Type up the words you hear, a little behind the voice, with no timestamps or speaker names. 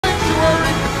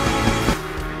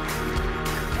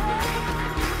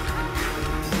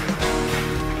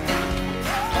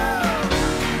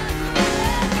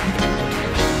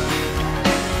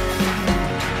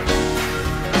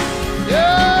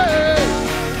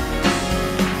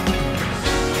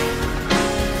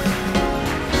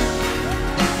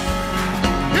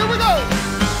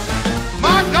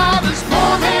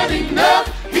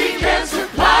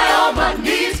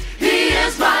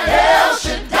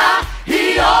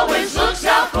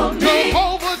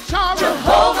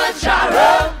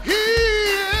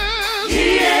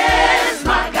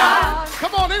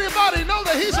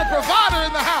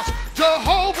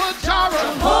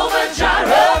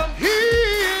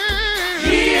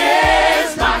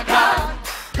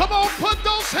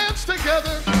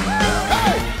together.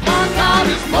 Hey, my God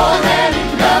is more than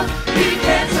enough. He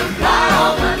can supply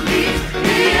all my needs.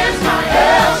 He is my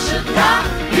El Shaddai.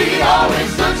 He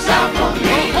always looks out for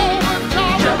me.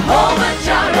 Jehovah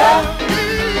Jireh.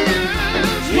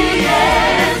 He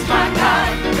is my God.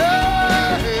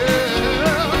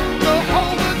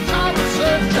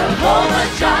 Jehovah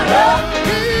Jireh.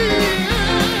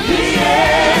 He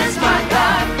is my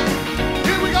God.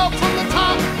 Here we go from the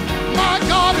top. My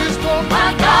God is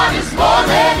more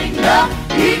than enough.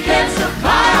 He can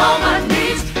supply all my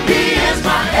needs. He is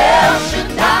my El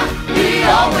Shaddai. He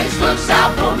always looks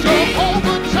out for me.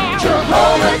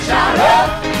 Jehovah Jireh.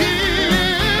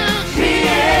 He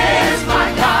is my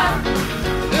God.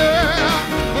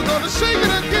 Yeah, we're gonna sing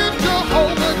it again.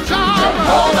 Jehovah Jireh.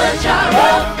 Jehovah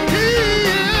Jireh.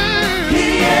 He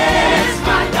is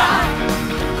my God.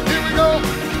 Here we go.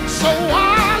 So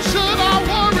why should I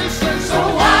worry? So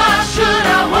why should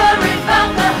I worry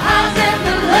about the highs and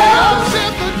the lows,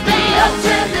 the ups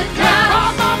and the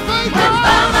downs? With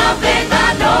by my faith I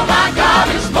know my God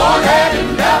is more than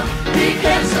enough. He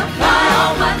can supply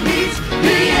all my needs.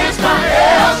 He is my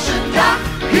El Shaddai.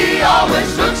 He always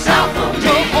looks out for me.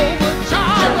 Jehovah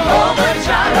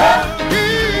Jireh.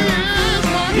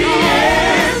 He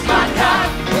is my God.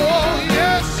 Oh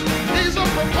yes, He's a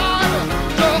provider.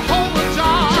 Jehovah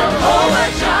Jireh. Jehovah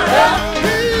Jireh.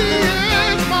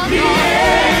 He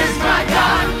is my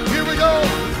God. Here we go.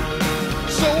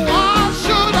 So why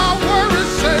should I worry?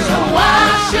 So why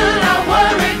should I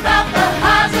worry about the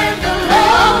highs and the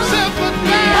lows,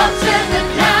 the ups and the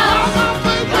downs?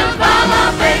 But by my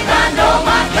faith I know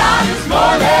my God is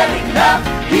more than enough.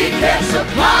 He can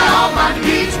supply all my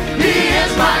needs. He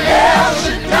is my El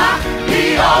Shaddai. He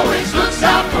always looks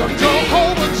out for me.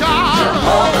 Jehovah Jireh.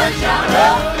 Jehovah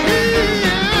Jireh. He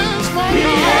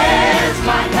is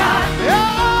my God.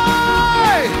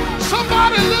 Hey,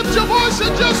 somebody lift your voice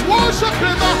and just worship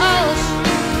in the house.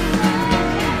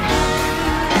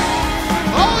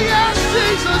 Oh yes,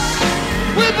 Jesus,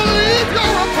 we believe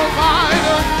you're a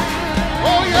provider.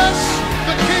 Oh yes,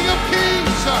 the King of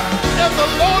Kings and the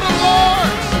Lord of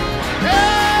Lords.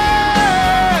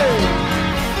 Hey,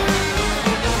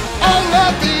 all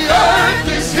of the earth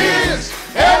is His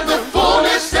and the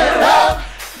fullness thereof.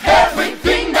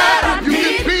 Everything that I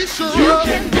need, you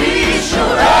can be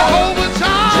sure of. Jehovah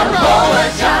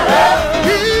Jireh.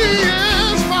 He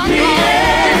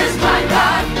is my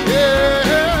God.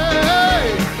 Yeah.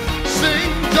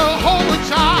 Sing Jehovah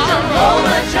Jireh.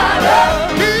 Jehovah Jireh.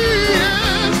 He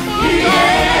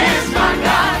is my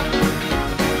God.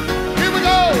 Here we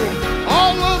go.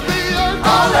 All of the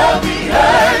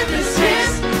earth is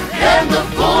His and the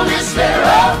fullness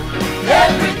thereof.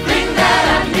 Everything that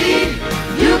I need,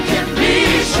 you can be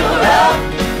sure of.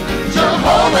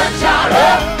 Jehovah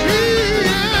Jireh.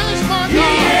 He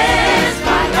is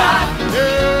my God.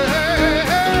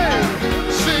 Yeah.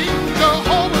 Sing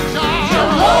Jehovah Jireh.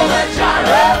 Jehovah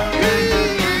Jireh.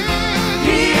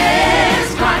 He is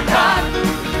my God.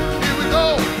 Here we go.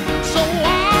 So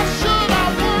why should I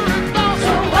worry about?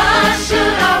 So why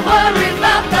should I worry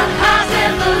about the highs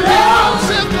and the lows,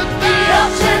 the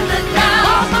ups and the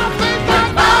downs? But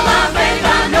by my faith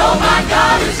I know my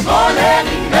God is more than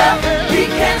enough. He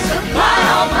can supply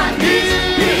all my needs.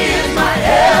 He is my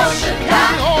El Shaddai.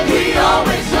 He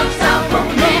always looks out for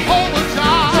me.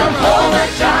 Jehovah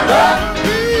Jireh.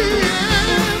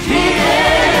 He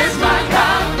is my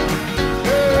God.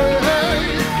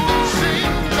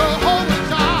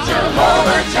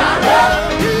 Jehovah Jireh.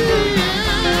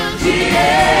 He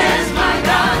is my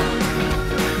God.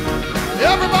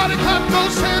 Everybody clap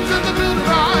those hands in the building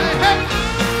right. Hey.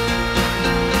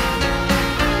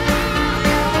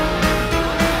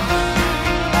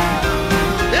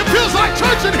 It feels like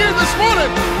church in here this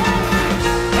morning.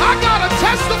 I gotta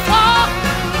testify.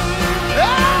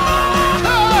 Hey.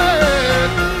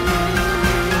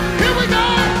 Here we go.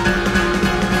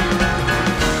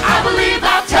 I believe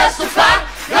I'll testify.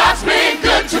 God's been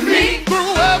good to me.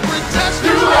 Through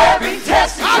every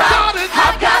test and trial,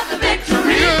 I've got the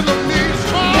victory. The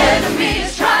enemy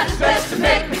is trying his best to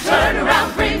make me turn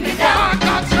around, bring me down. My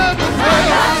God's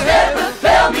never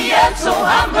failed me yet, so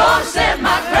I'm gonna stand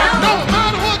my ground. No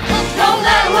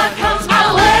matter what comes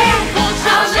my way,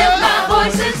 I'll lift my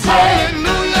voice and say,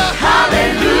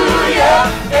 Hallelujah,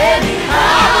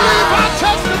 anyhow.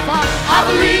 I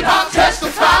believe I'll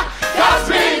testify. God's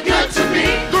been good to me.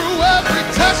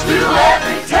 Through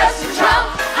every test and trial,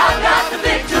 I've got the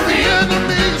victory. The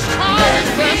enemy's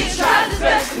trying his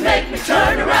best to make me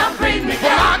turn around, bring me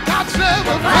down. My God's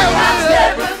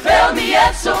never failed me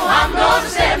yet, so I'm gonna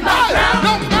stand my ground.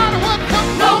 No matter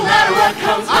what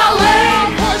comes my way,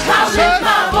 I'll lift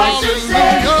my voice and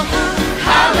say,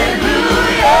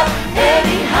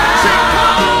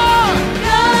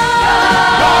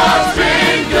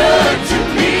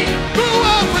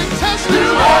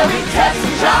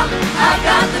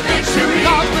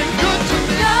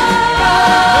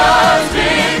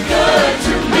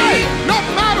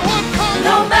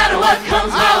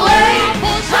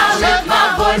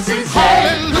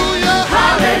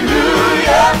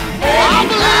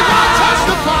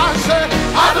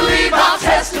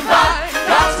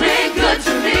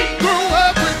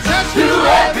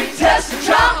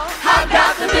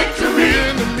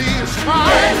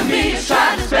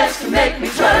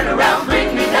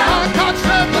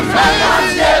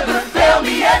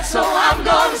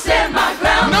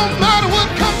 No matter what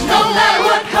comes my way,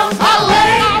 I'll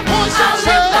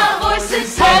lift my voice and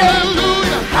say,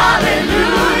 hallelujah,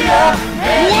 hallelujah.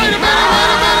 Wait a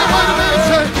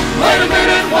minute, Wait a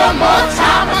minute, one more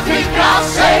time, I think I'll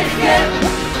say it again.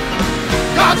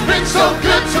 God's been so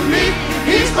good to me.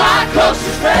 He's my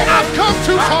closest friend. I've come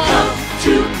too I've far. come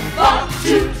too far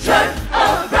to turn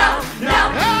around now.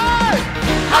 Hey,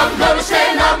 I'm gonna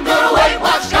stand, I'm gonna wait,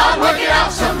 watch God work it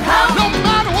out somehow. no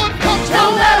matter what comes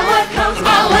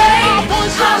my way,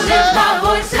 I'll lift my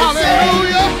voice and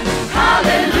hallelujah, say,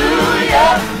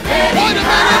 hallelujah. Wait a minute,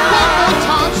 one more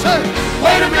time, say,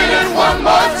 Wait a minute, one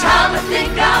more time, I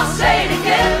think I'll say it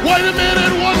again. wait a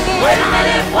minute, one more Wait a time.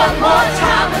 minute, one more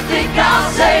time, I think I'll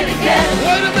say it again.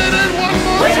 Wait a minute, one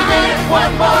more Wait a time. minute,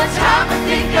 one more time, I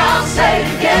think I'll say it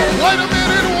again. Wait a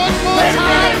minute, one more Wait a time.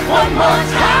 minute, one more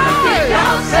time, I think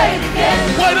I'll say it again.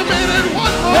 Wait a minute, one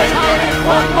more Wait a time. minute,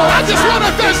 one more I just time, wonder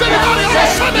if there's anybody on a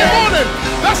Sunday morning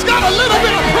that's got a little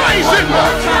bit of praise in one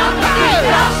more them. time, I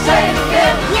think I'll say it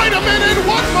again. Wait a minute,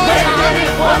 one more Wait a time.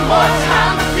 minute, one more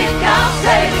time, I think I'll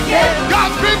say it again.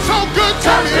 God's been so good to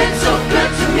God's me. been so good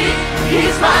to me,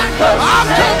 He's my closest I've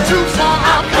come friend. too far.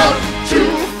 I've come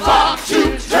too far to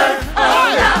turn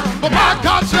around. But my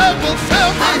God said will fail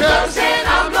me I'm here. gonna stand,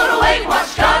 I'm gonna wait,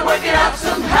 watch God work it out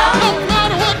somehow. No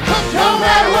matter what comes No my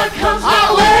matter way, what comes my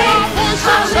I'll way, lift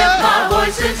I'll lift my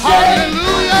voice and say,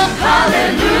 hallelujah.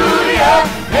 hallelujah.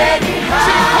 See,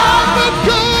 Anyhow, God's been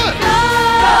good.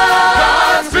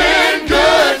 God's been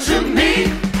good to me.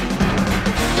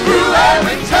 Through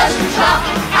every test and trial,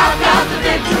 I've got the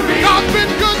victory. God's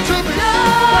been good to me.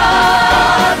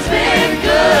 God's been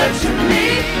good to me.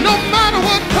 No matter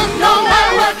what comes No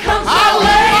matter what comes my I'll way,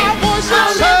 lift my voice and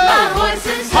I'll say, lift my voice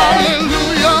and say,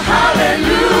 hallelujah.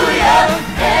 hallelujah.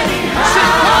 See,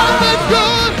 Anyhow, God's been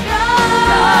good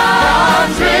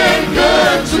God's been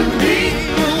good to me.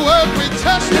 through every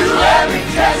test. Through every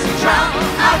test and trial,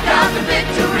 I've got the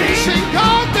victory. See,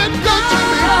 God's been good to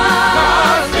me.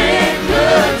 God's been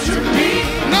good to me.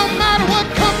 No matter what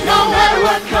comes No matter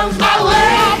what comes my I'll way,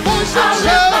 lift my voice and I'll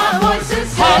say, lift my voice and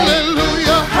say,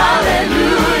 hallelujah.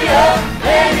 hallelujah.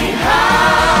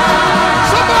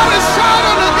 Anyhow, Somebody shout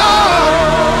unto God.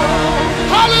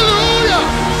 Hallelujah.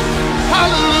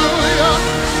 Hallelujah.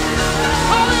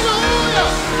 Hallelujah.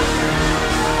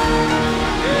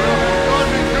 Has God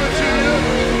been good to you?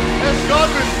 Has God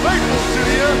been faithful to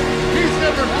you? He's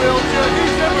never failed you.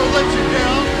 He's never let you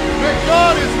down. And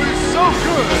God has been so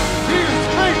good. He is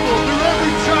faithful through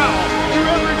every trial, through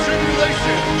every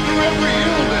tribulation, through every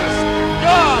illness.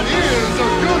 God is a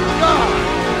good God.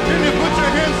 Can you put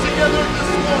your hands together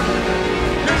this morning?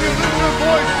 Can you lift your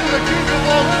voice to the King of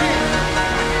all kings?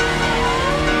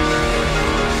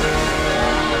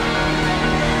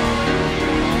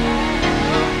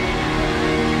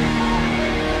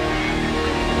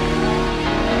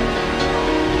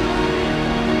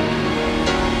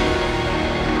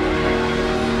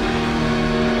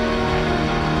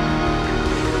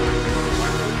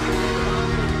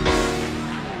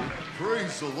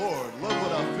 Praise the Lord. Love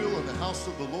what I feel in the house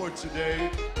of the Lord today.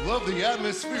 Love the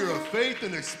atmosphere of faith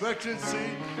and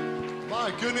expectancy.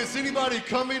 My goodness, anybody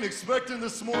coming expecting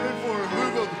this morning for a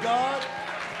move of God?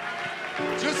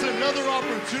 Just another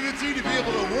opportunity to be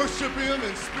able to worship Him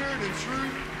in spirit and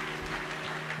truth.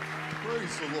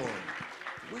 Praise the Lord.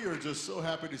 We are just so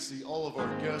happy to see all of our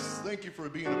guests. Thank you for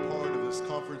being a part of this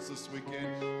conference this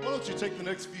weekend. Why don't you take the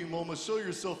next few moments, show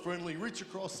yourself friendly, reach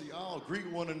across the aisle, greet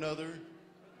one another.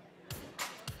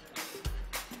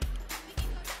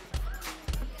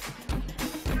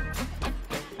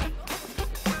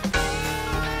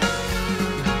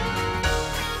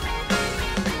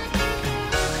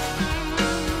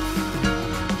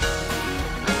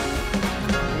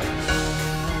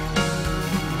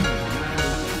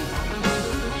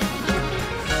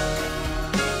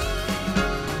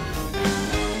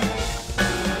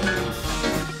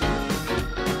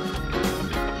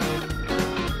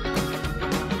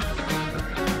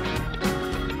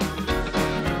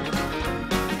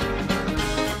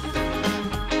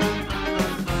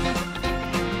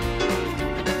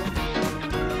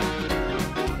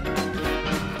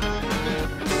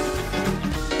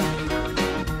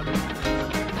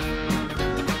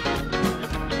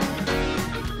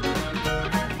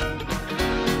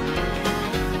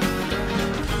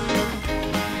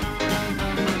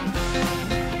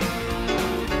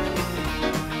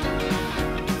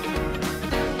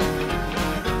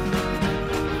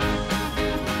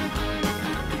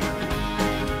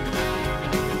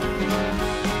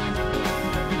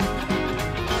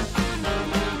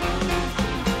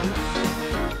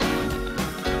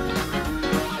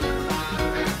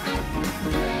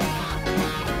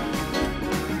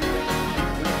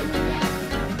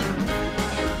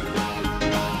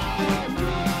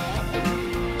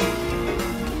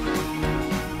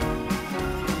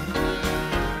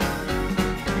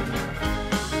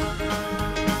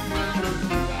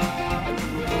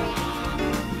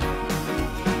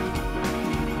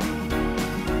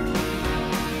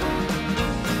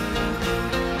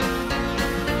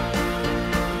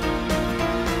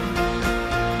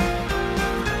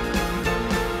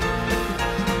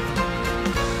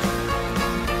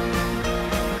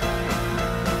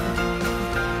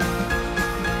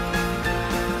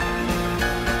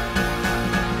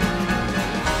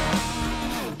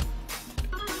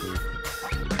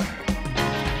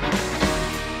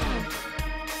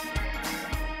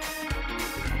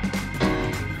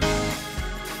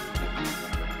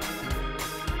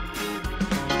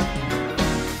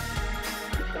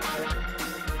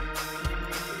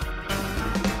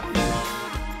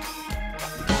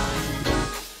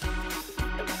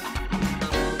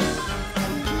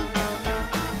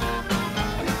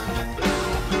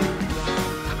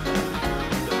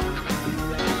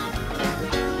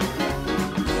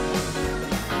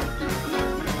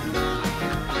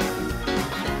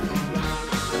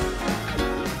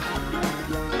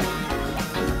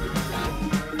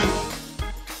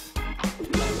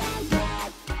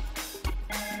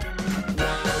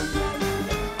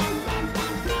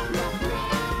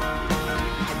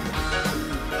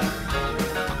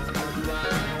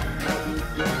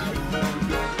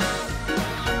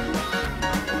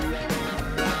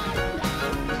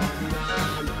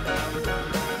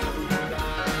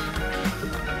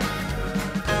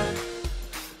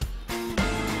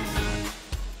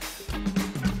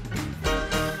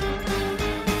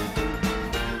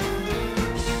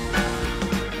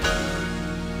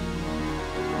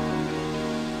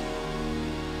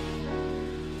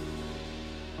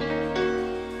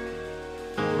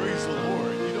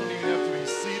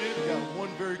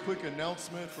 quick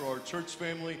announcement for our church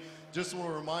family. Just want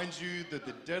to remind you that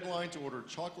the deadline to order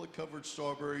chocolate-covered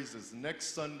strawberries is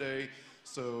next Sunday.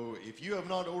 So if you have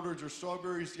not ordered your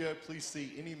strawberries yet, please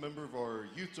see any member of our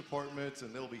youth department,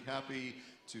 and they'll be happy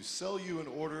to sell you an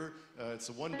order. It's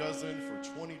a 1 dozen for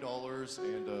 $20,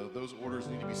 and those orders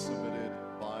need to be submitted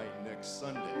by next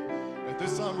Sunday. At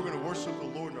this time, we're going to worship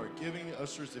the Lord in our giving.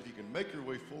 Ushers, if you can make your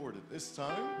way forward at this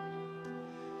time.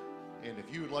 And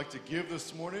if you would like to give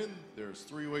this morning, there's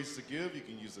 3 ways to give. You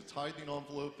can use the tithing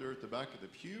envelope there at the back of the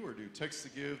pew, or do text to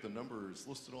give. The number is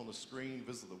listed on the screen.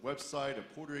 Visit the website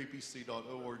at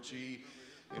porterapc.org.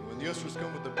 And when the ushers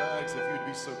come with the bags, if you would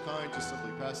be so kind, just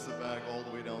simply pass the bag all the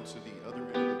way down to the other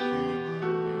end of the pew,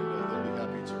 and they'll be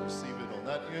happy to receive it on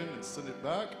that end and send it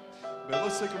back. But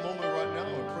let's take a moment right now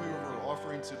and pray over our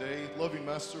offering today. Loving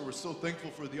Master, we're so thankful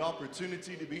for the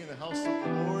opportunity to be in the house of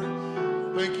the Lord.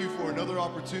 Thank you for another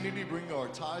opportunity to bring our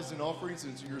tithes and offerings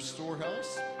into your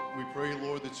storehouse. We pray,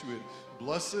 Lord, that you would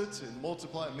bless it and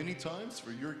multiply it many times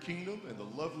for your kingdom. In the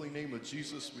lovely name of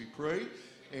Jesus, we pray.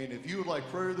 And if you would like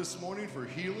prayer this morning for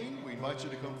healing, we invite you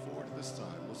to come forward at this time.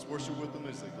 Let's worship with them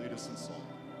as they lead us in song.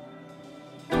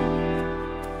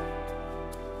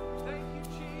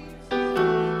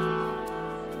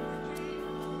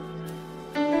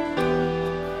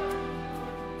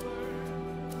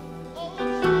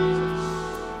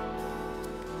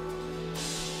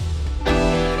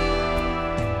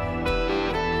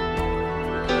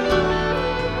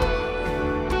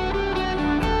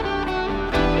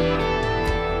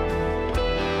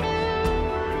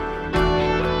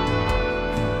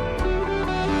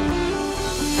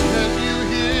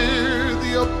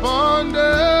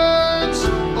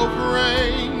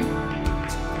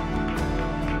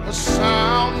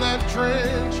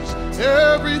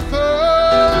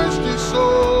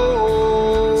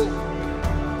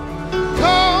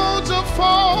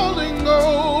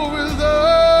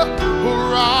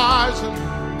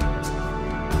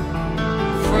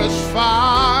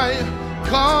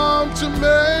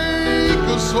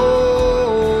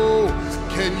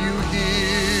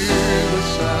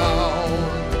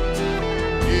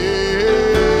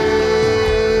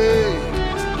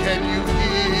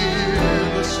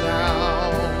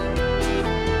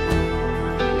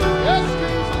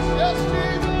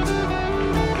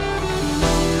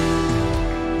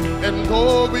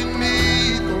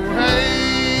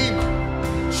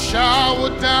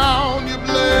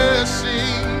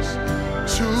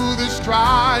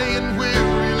 Spirit.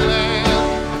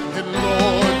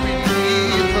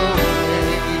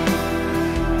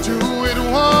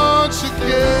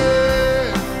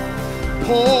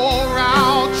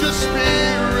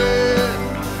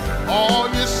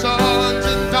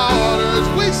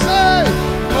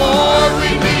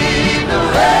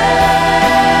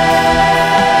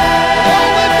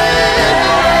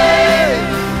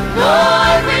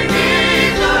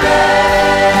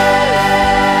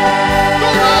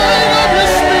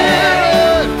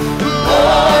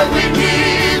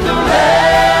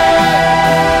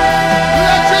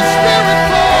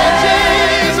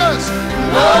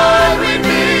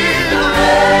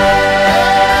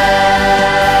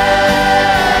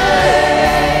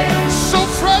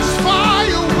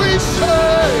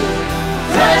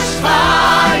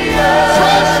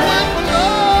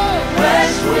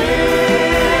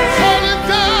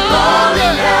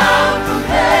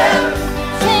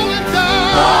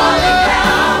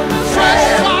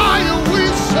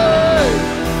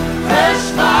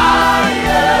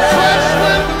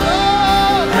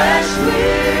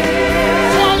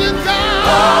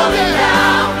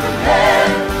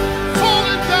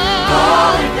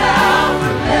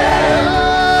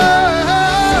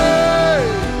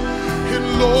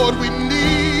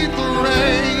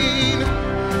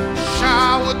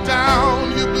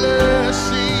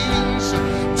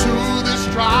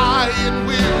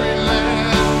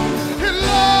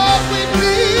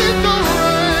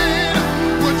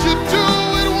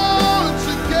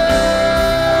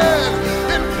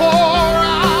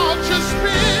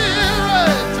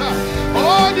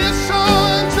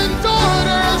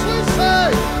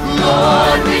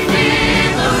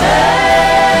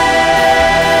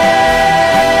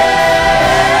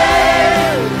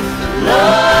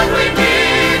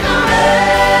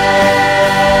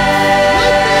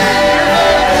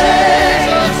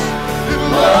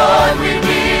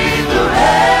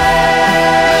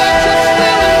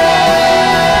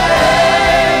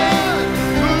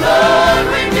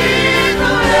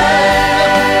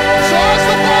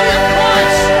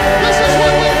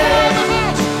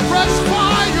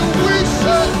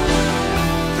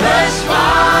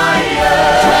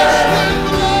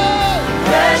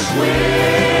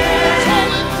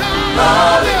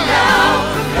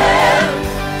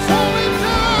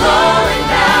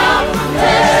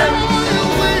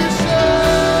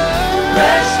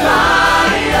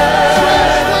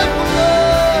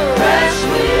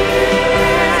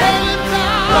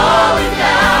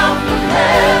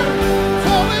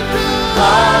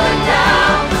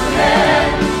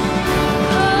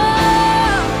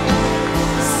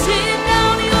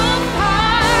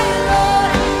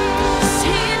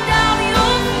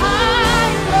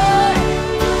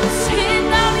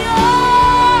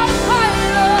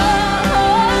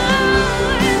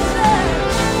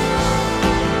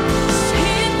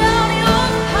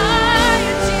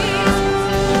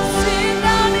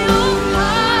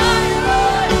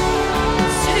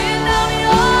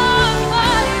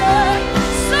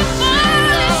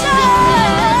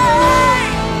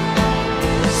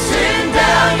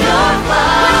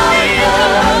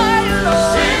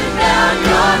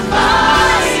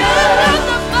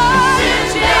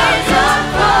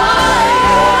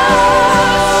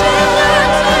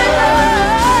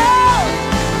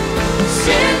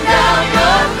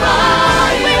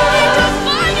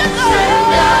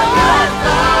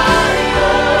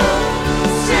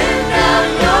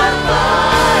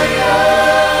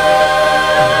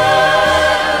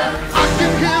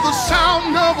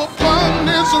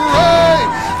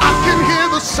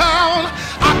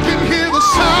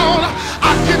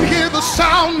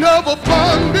 of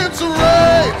abundance of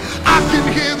rain. I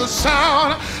can hear the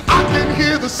sound. I can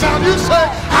hear the sound. You say,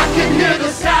 I can hear the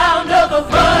sound of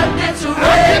abundance of rain.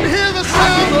 I can hear the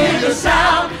sound. I can hear the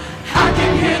sound. I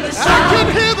can hear the sound. I can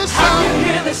hear the sound. I can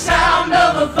hear the sound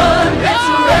of abundance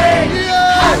of rain.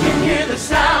 Yeah. I can hear the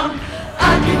sound.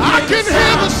 I can hear the sound. I can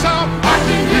hear the sound. I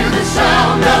can hear the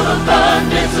sound of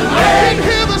abundance of rain. I can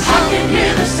hear the I sound. can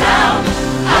hear the sound.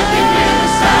 I can hear the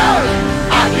sound.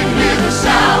 I can hear the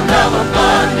sound of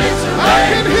abundance of I rain.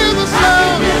 can hear the I sound.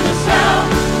 can hear the sound.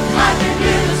 I can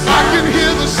hear the sound. I can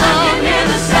hear the I sound. can hear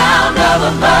the sound of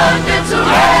abundance of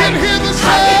I rain. can hear the I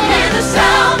sound. can hear the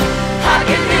sound. I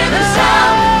can hear the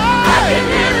sound. I can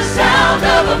hear the sound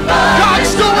of abundance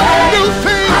God's doing of a rain. new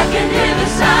thing. I can hear the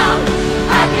sound.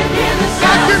 I can hear the I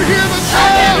sound. can hear the I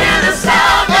can sound. hear the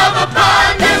sound of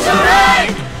abundance of rain.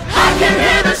 I can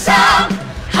hear the sound.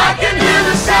 I can hear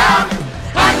the sound.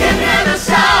 I can hear the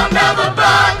sound of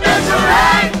abundance of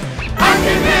rain. I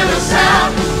can hear the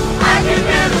sound. I can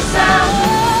hear the sound.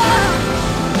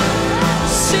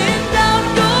 Send down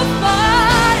your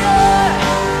fire.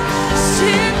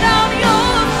 Send down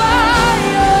your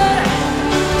fire.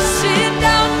 Send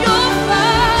down your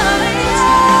fire.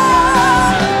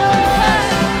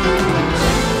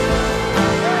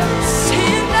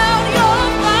 Send down your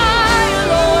fire,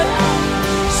 Lord.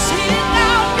 Send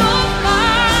down your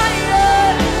fire.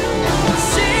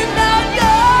 Send down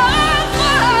your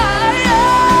fire.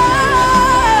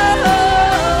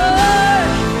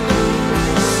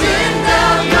 Send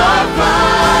down your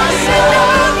fire. Send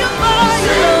down your fire.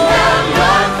 Send down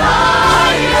your fire.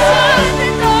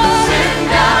 Send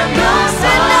down your fire.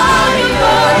 Send down your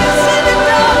fire. Send it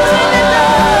down. Send it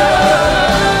down.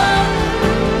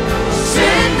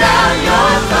 Send down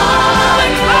your fire.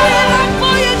 We're crying out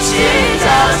for you,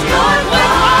 Jesus. We're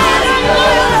crying out for you,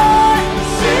 Lord.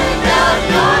 Send down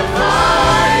your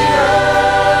fire.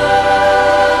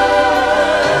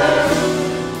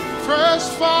 Fresh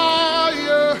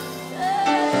fire,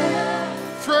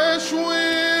 fresh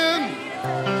wind,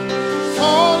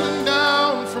 falling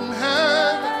down from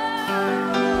heaven,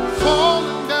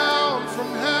 falling down from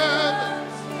heaven.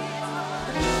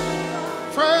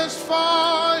 Fresh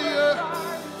fire,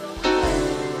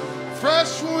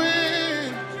 fresh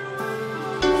wind,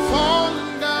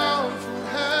 falling down from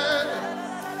heaven,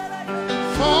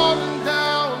 falling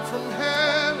down from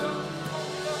heaven.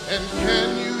 And can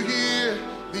you hear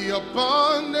the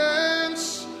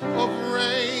abundance of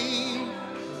rain?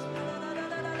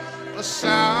 A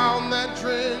sound that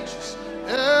drenches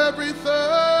every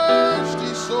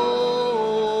thirsty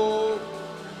soul.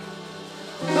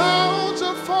 Clouds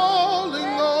are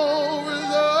falling over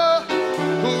the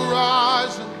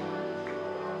horizon.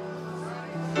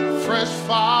 Fresh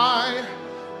fire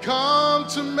come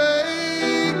to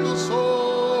make us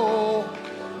whole.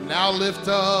 Now lift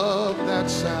up that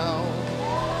sound.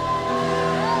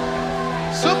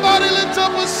 Somebody lift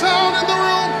up a sound in the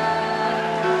room.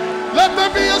 Let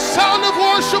there be a sound of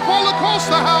worship all across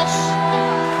the house.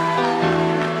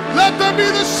 Let there be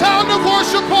the sound of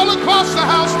worship all across the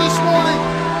house this morning.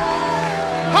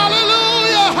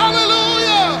 Hallelujah,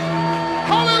 hallelujah,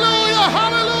 hallelujah,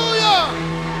 hallelujah.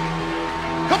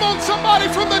 Come on,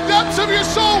 somebody, from the depths of your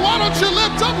soul, why don't you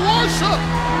lift up worship?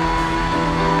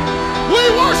 We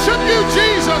worship you,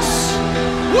 Jesus.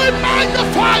 We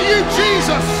magnify you,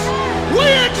 Jesus. We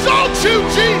exalt you,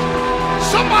 Jesus.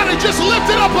 Somebody just lift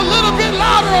it up a little bit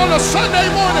louder on a Sunday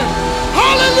morning.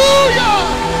 Hallelujah!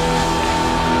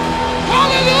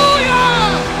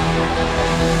 Hallelujah!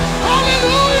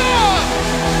 Hallelujah!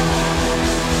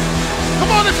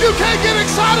 Come on, if you can't get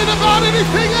excited about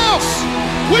anything else,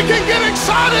 we can get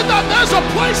excited that there's a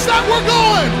place that we're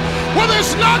going where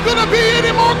there's not going to be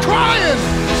any more crying.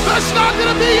 There's not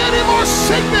going to be any more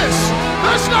sickness.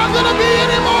 There's not going to be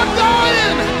any more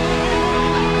dying.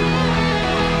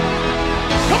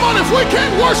 Come on, if we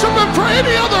can't worship him for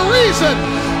any other reason,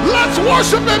 let's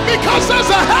worship him because there's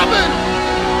a heaven.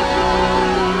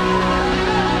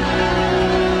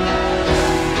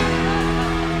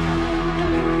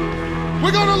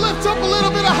 We're going to lift up a little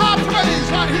bit of high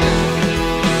praise right here.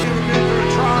 Ever been through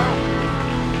a trial?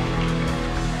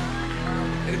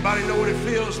 Anybody know what it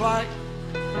feels like?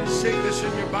 Sickness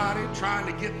in your body, trying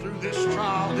to get through this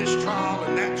trial,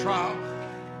 and that trial.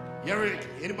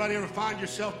 Anybody ever find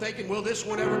yourself thinking, will this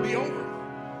one ever be over?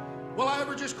 Will I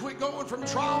ever just quit going from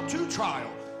trial to trial?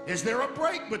 Is there a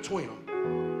break between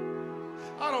them?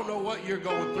 I don't know what you're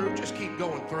going through. Just keep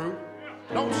going through.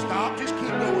 Don't stop. Just keep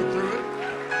going through it.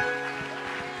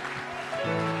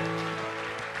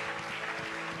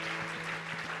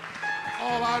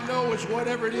 All I know is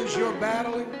whatever it is you're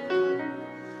battling,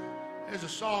 There's a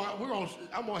song,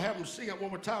 I'm going to have them sing it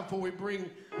one more time before we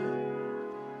bring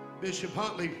Bishop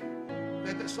Huntley.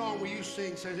 That song we used to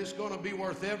sing says it's going to be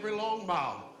worth every long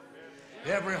mile,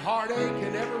 every heartache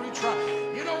and every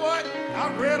trial. You know what?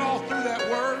 I read all through that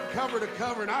word cover to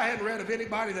cover, and I hadn't read of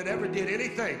anybody that ever did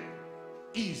anything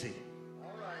easy.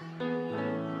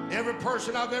 Every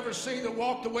person I've ever seen that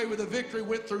walked away with a victory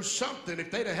went through something.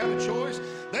 If they'd have had a choice,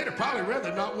 they'd have probably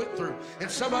rather not went through. And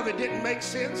some of it didn't make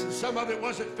sense, and some of it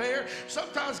wasn't fair.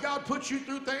 Sometimes God puts you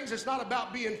through things. It's not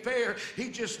about being fair. He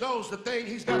just knows the thing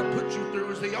He's got to put you through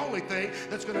is the only thing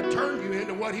that's going to turn you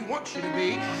into what He wants you to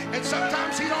be. And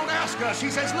sometimes He don't ask us. He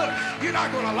says, look, you're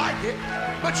not going to like it,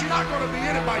 but you're not going to be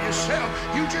in it by yourself.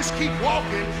 You just keep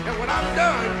walking, and when I'm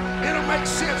done, it'll make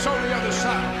sense on the other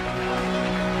side.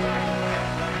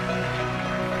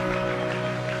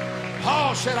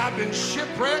 Paul said, I've been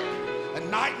shipwrecked. A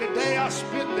night and a day I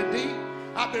spent in the deep.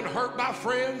 I've been hurt by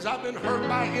friends. I've been hurt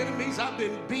by enemies. I've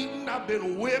been beaten. I've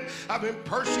been whipped. I've been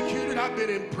persecuted. I've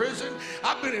been in prison.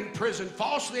 I've been in prison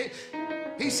falsely.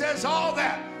 He says all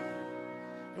that.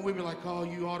 And we'd be like, oh,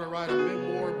 you ought to write a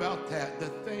memoir about that, the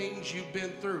things you've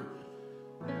been through.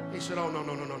 He said, oh,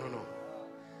 no.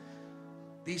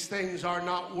 These things are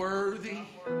not worthy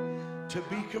to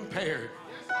be compared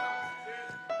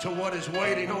to what is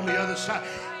waiting on the other side.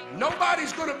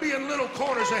 Nobody's going to be in little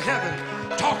corners of heaven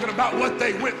talking about what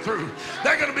they went through.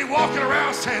 They're going to be walking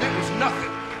around saying it was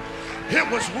nothing. It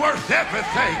was worth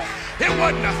everything. It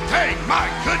wasn't a thing. My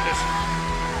goodness.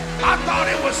 I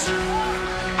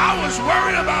was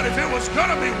worried about if it was going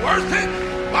to be worth it.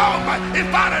 Oh, if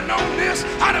I'd have known this,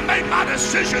 I'd have made my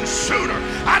decision sooner.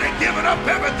 I'd have given up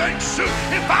everything sooner.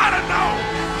 If I'd have known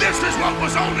this is what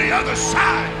was on the other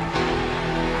side.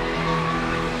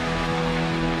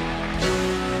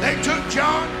 They took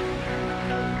John,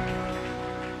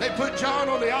 they put John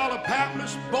on the Isle of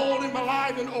Patmos, boiled him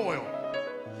alive in oil.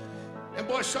 And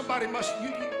boy, somebody must,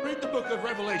 you read the book of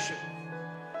Revelation.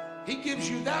 He gives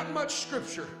you that much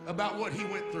scripture about what he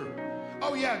went through.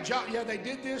 Oh yeah, John, yeah, they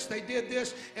did this,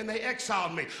 and they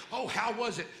exiled me. Oh, how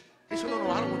was it? He said, no,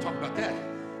 I don't want to talk about that.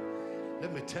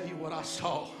 Let me tell you what I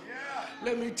saw.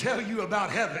 Let me tell you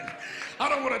about heaven. I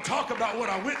don't want to talk about what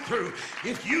I went through.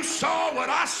 If you saw what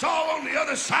I saw on the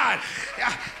other side,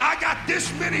 I got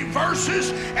this many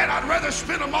verses, and I'd rather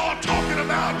spend them all talking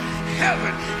about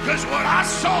heaven, because what I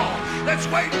saw that's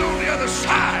waiting on the other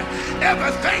side,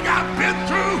 everything I've been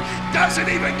through doesn't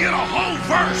even get a whole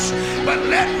verse. But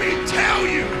let me tell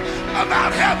you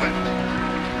about heaven.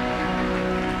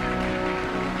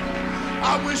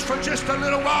 I wish for just a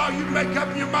little while you'd make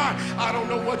up your mind. I don't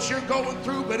know what you're going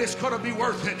through, but it's going to be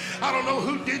worth it. I don't know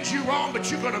who did you wrong,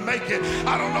 but you're going to make it.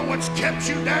 I don't know what's kept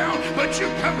you down, but you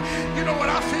come. You know what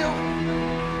I feel?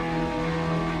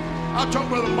 I told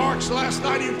Brother Marks last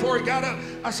night before he got up,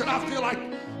 I said, I feel like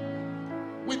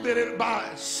we've been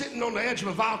sitting on the edge of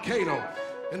a volcano,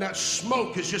 and that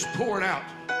smoke is just pouring out.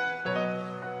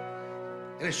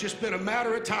 And it's just been a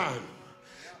matter of time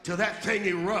till that thing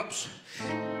erupts.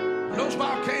 Those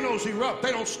volcanoes erupt.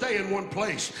 They don't stay in one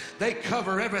place. They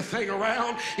cover everything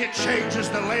around. It changes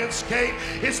the landscape.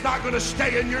 It's not going to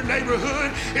stay in your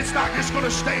neighborhood. It's not just going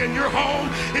to stay in your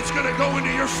home. It's going to go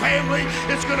into your family.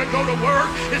 It's going to go to work.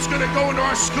 It's going to go into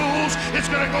our schools. It's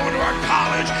going to go into our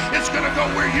college. It's going to go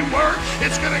where you work.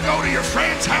 It's going to go to your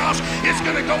friend's house. It's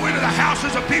going to go into the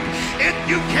houses of people.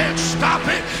 You can't stop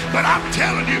it. But I'm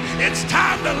telling you, it's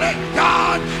time to let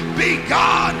God be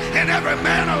God and every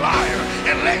man a liar.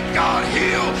 And let God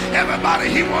heal everybody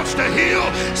He wants to heal,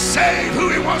 save who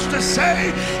He wants to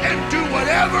save, and do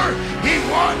whatever He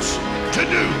wants to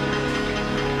do.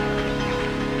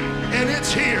 And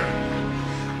it's here.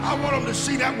 I want them to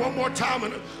see that one more time.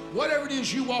 And whatever it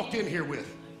is you walked in here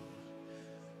with,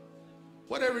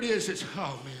 whatever it is, it's,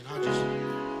 oh man, I just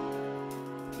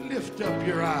lift up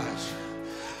your eyes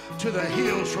to the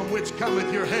hills from which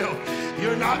cometh your help.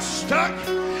 You're not stuck.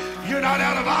 You're not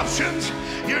out of options.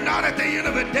 You're not at the end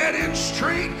of a dead-end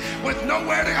street with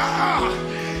nowhere to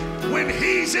go. When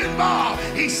He's involved,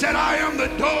 He said, I am the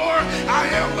door, I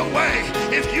am the way.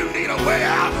 If you need a way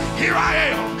out, here I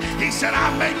am. He said,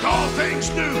 I make all things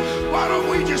new. Why don't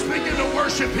we just begin to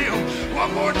worship Him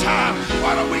one more time?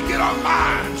 Why don't we get our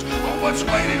minds on what's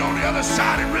waiting on the other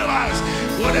side and realize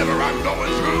whatever I'm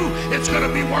going through, it's going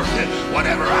to be worth it.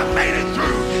 Whatever I've made it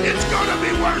through, it's going to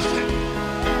be worth it.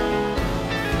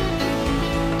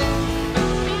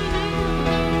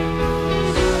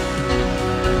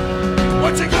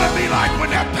 What's it going to be like when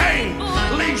that pain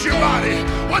leaves your body?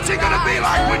 What's it going to be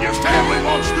like when your family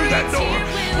walks through that door?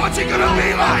 What's it going to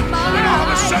be like when all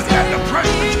of a sudden that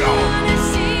depression's gone?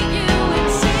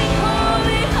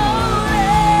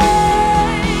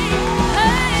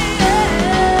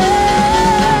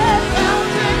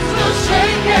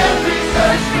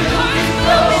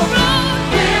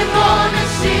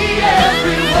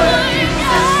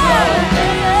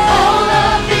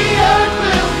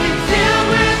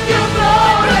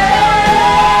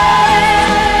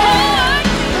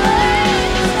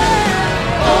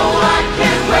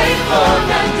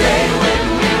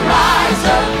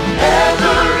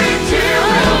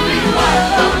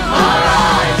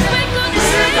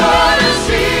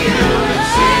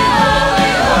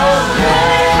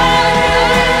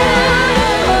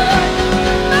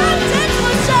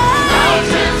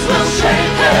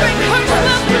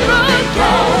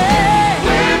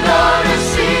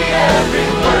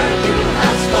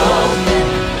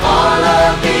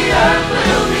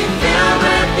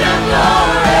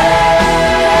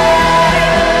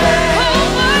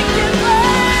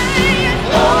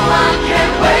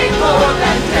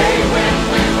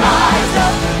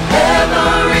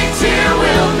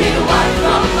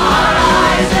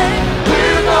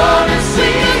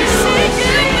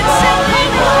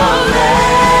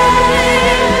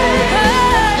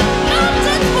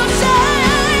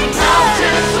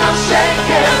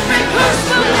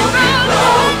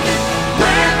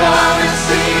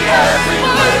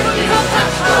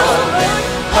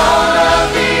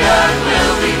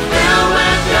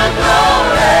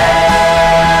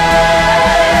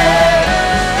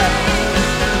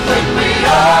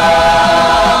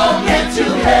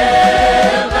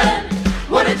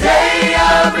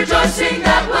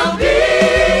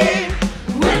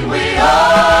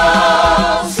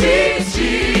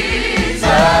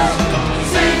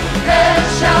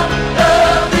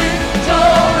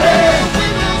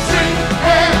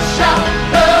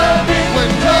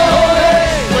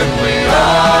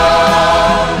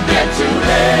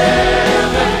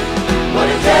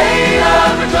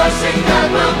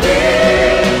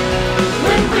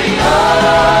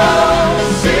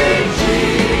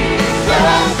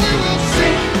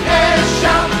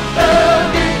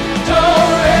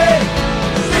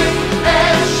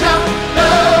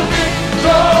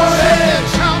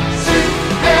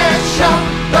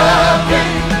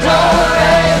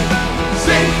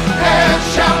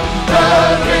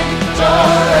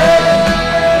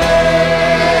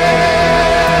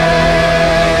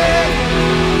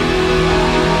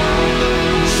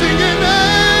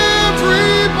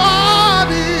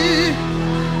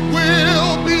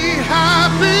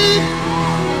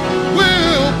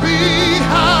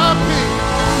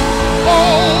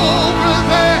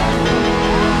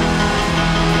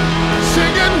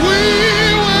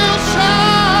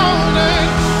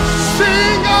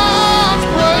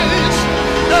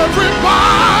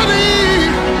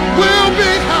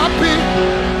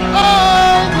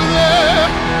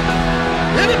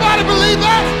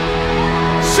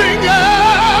 Sing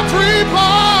everybody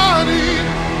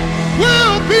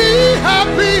will be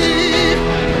happy.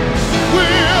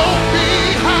 We'll be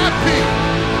happy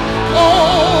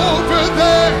over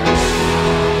there.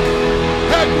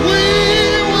 And we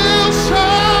will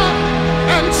shout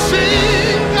and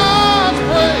sing God's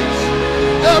praise.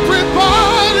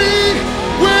 Everybody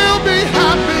will be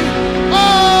happy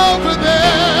over there.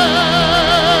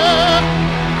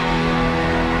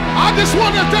 I just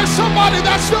wonder if there's somebody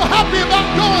that's still happy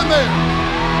about going there.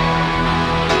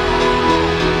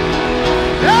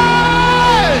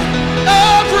 Hey,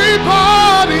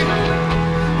 everybody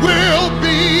will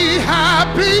be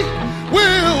happy.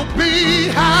 We'll be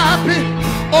happy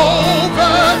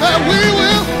over there. We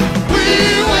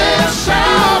will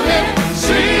shout and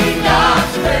sing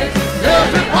God's praise.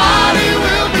 Everybody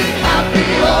will be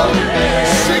happy over there.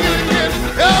 Sing it again.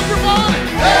 Everybody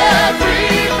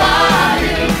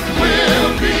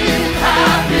will be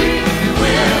happy.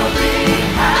 We'll be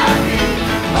happy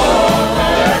over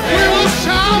there.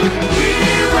 We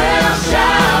will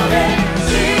shout and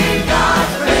sing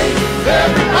God's praise.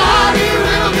 Everybody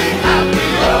will be happy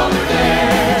over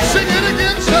there. Sing it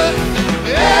again, sir.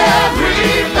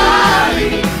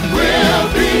 Everybody will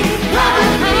be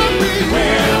happy.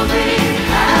 We'll be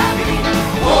happy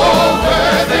over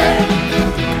there.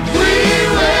 We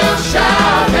will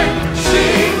shout and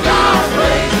sing God's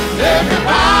praise.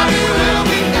 Everybody will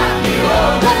be happy over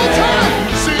there. One more time.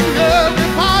 Sing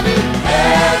everybody.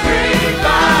 Everybody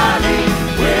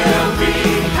will be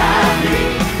happy.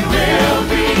 We'll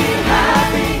be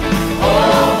happy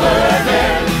over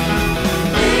there.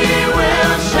 We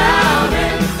will shout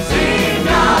and sing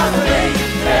God's praise.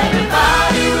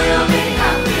 Everybody will be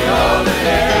happy over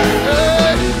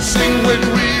there. Sing when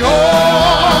we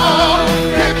all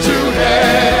get to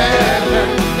heaven.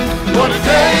 What a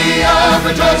day of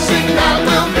rejoicing that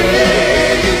will be.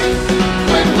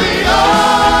 When we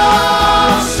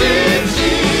all see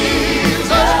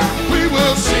Jesus, we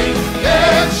will sing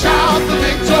and shout the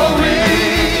victory.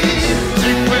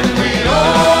 Sing when we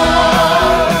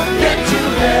all get to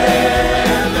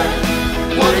heaven.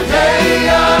 What a day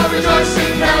of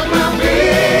rejoicing that will be.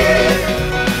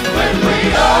 When we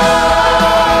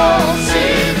all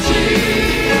see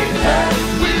Jesus,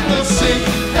 we will sing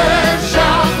and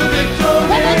shout the victory.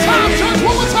 One more time, church,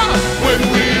 one more time. When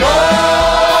we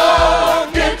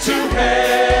all get to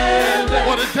heaven.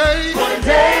 What a day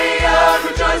of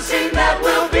rejoicing that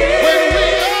will be.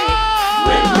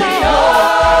 When we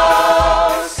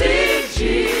all see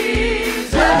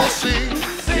Jesus, we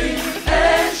will sing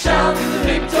and shout the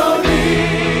victory.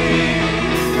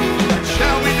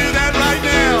 Shall we do that right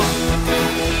now?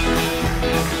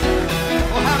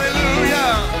 Oh,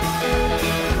 hallelujah.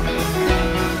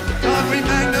 God, we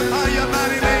magnify your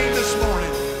mighty name this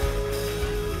morning.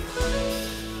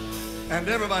 And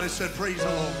everybody said, praise the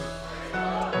Lord.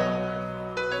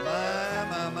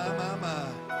 My.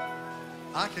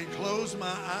 I can close my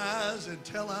eyes and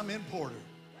tell I'm in Porter.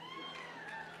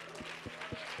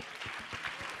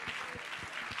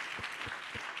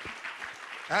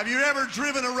 Have you ever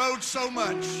driven a road so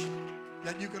much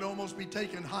that you could almost be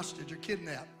taken hostage or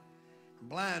kidnapped,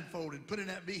 blindfolded, put in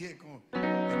that vehicle,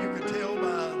 and you could tell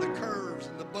by the curves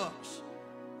and the bumps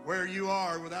where you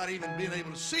are without even being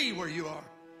able to see where you are?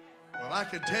 Well, I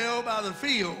could tell by the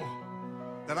feel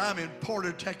that I'm in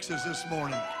Porter, Texas this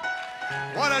morning.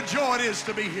 What a joy it is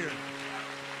to be here.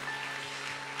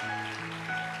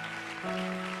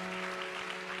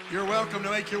 You're welcome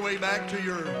to make your way back to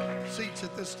your seats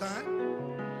at this time.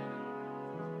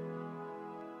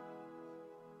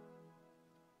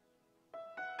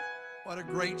 What a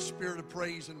great spirit of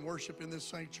praise and worship in this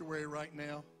sanctuary right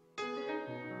now.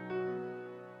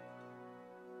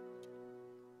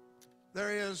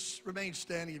 Remain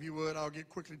standing if you would. I'll get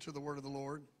quickly to the word of the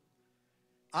Lord.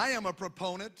 I am a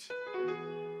proponent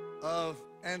of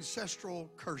ancestral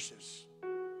curses.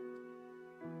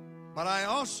 But I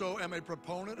also am a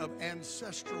proponent of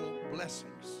ancestral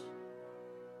blessings,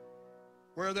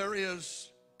 where there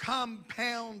is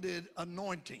compounded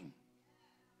anointing,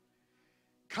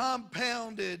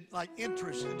 compounded like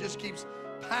interest. It just keeps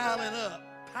piling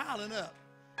up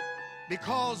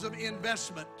because of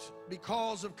investment,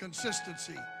 because of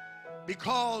consistency,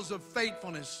 because of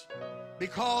faithfulness,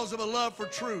 because of a love for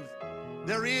truth.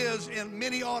 There is in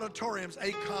many auditoriums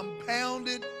a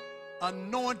compounded,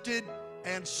 anointed,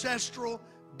 ancestral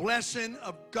blessing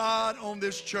of God on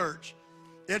this church.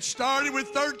 It started with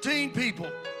 13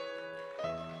 people.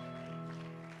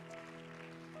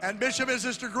 And Bishop and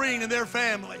Sister Green and their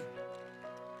family.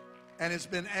 And it's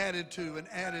been added to and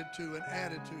added to and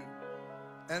added to.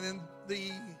 And in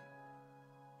the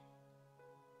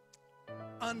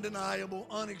undeniable,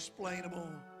 unexplainable,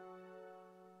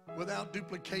 without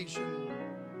duplication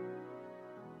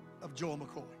of Joel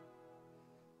McCoy.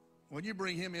 When you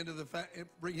bring him into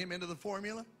the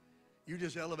formula, you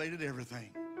just elevated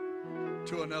everything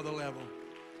to another level.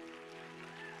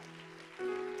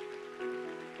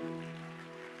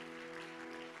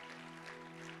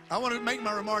 I want to make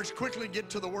my remarks quickly, get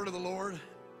to the word of the Lord.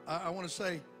 I want to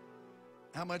say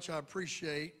how much I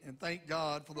appreciate and thank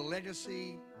God for the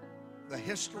legacy, the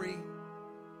history,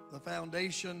 the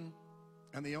foundation,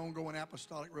 and the ongoing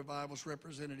apostolic revivals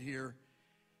represented here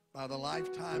by the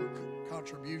lifetime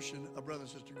contribution of Brother and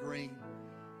Sister Green,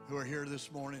 who are here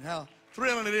this morning. How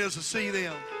thrilling it is to see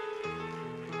them.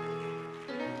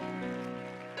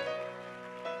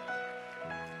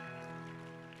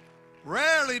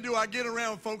 Rarely do I get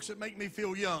around folks that make me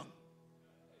feel young.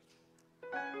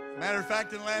 Matter of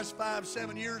fact, in the last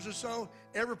 5-7 years or so,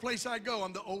 every place I go,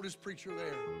 I'm the oldest preacher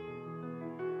there.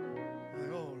 I'm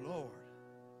like, oh, Lord.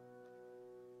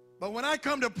 But when I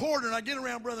come to Porter and I get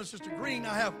around Brother and Sister Green,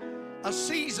 I have a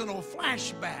seasonal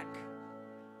flashback.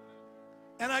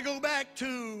 And I go back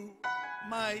to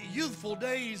my youthful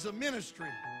days of ministry.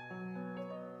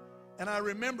 And I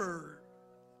remember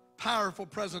powerful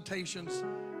presentations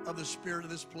of the Spirit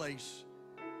of this place.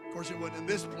 Of course, it wasn't in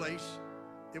this place.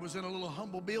 It was in a little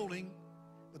humble building,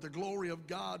 but the glory of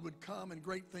God would come and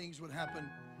great things would happen.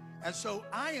 And so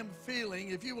I am feeling,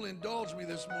 if you will indulge me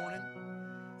this morning,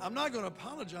 I'm not going to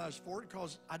apologize for it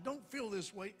because I don't feel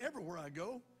this way everywhere I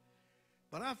go,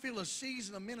 but I feel a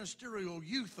season of ministerial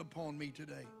youth upon me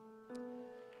today.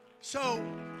 So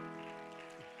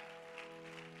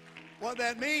what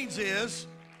that means is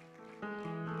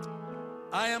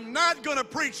I am not going to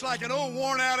preach like an old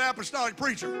worn-out apostolic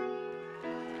preacher.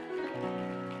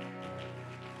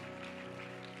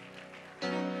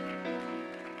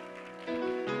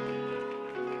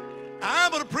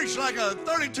 I'm going to preach like a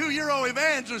 32-year-old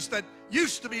evangelist that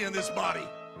used to be in this body.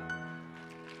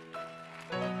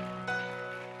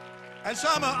 And so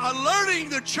I'm alerting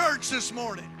the church this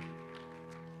morning.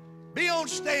 Be on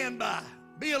standby.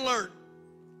 Be alert.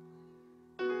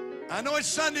 I know it's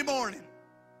Sunday morning,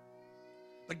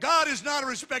 but God is not a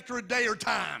respecter of day or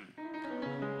time.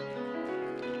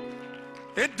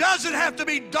 It doesn't have to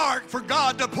be dark for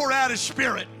God to pour out His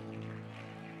Spirit.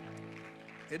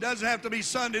 It doesn't have to be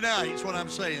Sunday night, is what I'm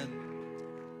saying.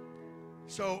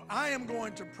 So I am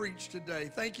going to preach today.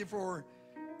 Thank you for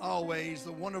always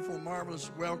the wonderful,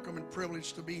 marvelous welcome and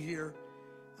privilege to be here.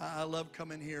 I love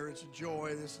coming here. It's a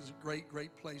joy. This is a great,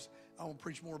 great place. I will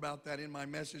preach more about that in my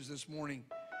message this morning.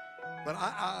 But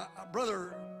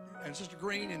Brother and Sister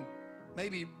Green and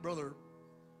maybe Brother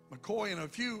McCoy and a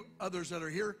few others that are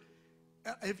here,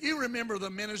 if you remember the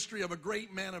ministry of a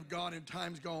great man of God in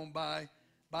times gone by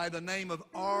the name of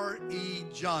R.E.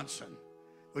 Johnson,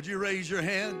 would you raise your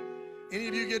hand? Any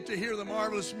of you get to hear the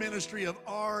marvelous ministry of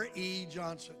R.E.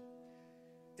 Johnson?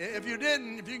 If you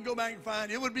didn't, if you can go back and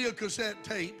find, it would be a cassette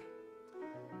tape.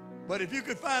 But if you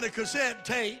could find a cassette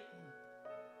tape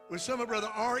with some of Brother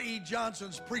R.E.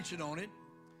 Johnson's preaching on it.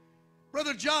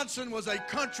 Brother Johnson was a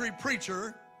country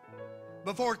preacher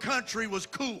before country was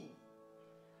cool.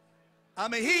 I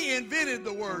mean, he invented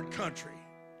the word country.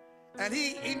 And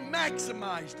he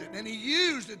maximized it, and he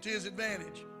used it to his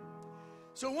advantage.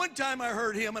 So one time I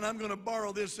heard him, and I'm going to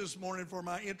borrow this morning for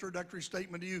my introductory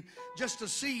statement to you, just to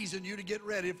season you to get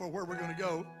ready for where we're going to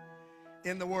go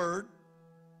in the Word.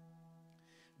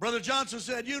 Brother Johnson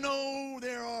said, you know,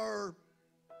 there are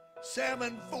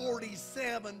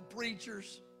 747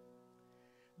 preachers.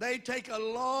 They take a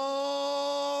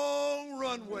long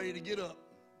runway to get up.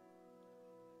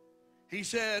 He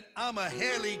said, I'm a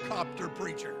helicopter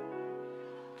preacher.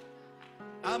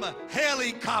 I'm a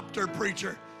helicopter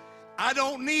preacher. I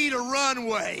don't need a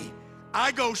runway.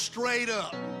 I go straight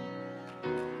up.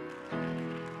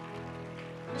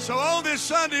 So on this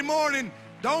Sunday morning,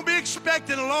 don't be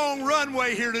expecting a long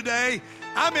runway here today.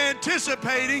 I'm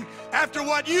anticipating, after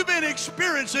what you've been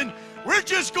experiencing, we're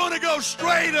just going to go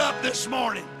straight up this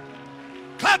morning.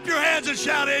 Clap your hands and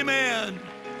shout amen.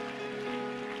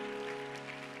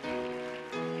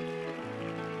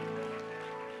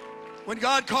 When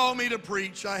God called me to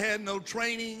preach, I had no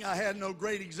training. I had no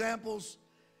great examples.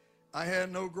 I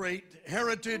had no great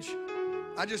heritage.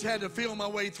 I just had to feel my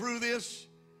way through this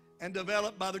and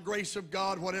develop by the grace of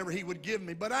God whatever He would give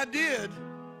me. But I did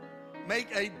make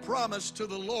a promise to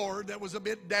the Lord that was a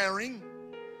bit daring.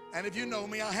 And if you know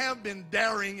me, I have been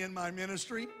daring in my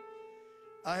ministry.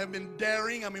 I have been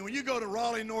daring. I mean, when you go to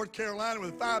Raleigh, North Carolina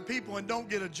with 5 people and don't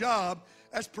get a job,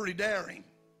 that's pretty daring.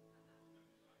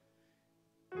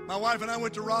 My wife and I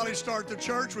went to Raleigh to start the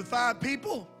church with 5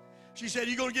 people. She said,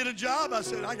 you going to get a job? I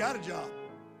said, I got a job.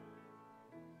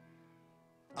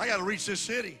 I got to reach this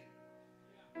city.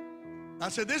 I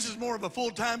said, this is more of a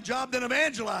full-time job than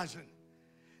evangelizing.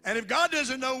 And if God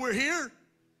doesn't know we're here,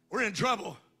 we're in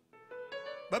trouble.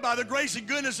 But by the grace and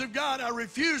goodness of God, I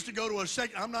refuse to go to a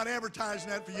second. I'm not advertising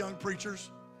that for young preachers.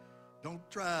 Don't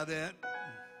try that.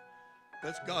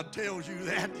 That's God tells you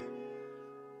that.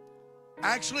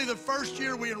 Actually, the first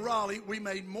year we in Raleigh, we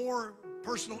made more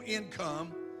personal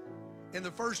income in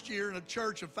the first year in a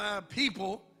church of 5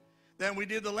 people than we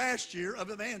did the last year of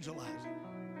evangelizing.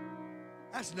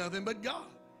 That's nothing but God.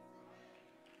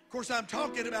 Of course, I'm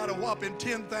talking about a whopping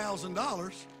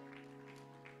 $10,000.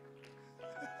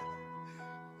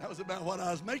 That was about what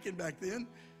I was making back then,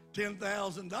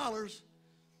 $10,000.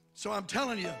 So I'm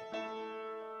telling you,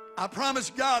 I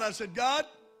promised God, I said, God,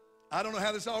 I don't know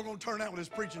how this is all going to turn out with this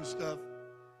preaching stuff,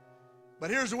 but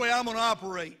here's the way I'm going to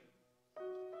operate.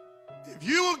 If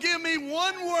you will give me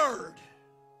one word,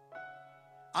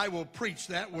 I will preach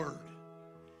that word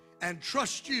and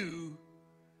trust you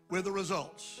with the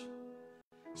results.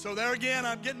 So there again,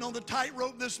 I'm getting on the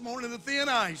tightrope this morning, the thin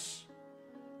ice.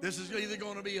 This is either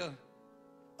going to be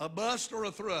a bust or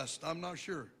a thrust. I'm not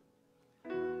sure.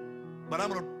 But I'm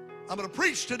going to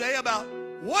preach today about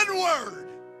one word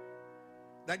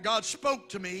that God spoke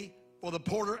to me for the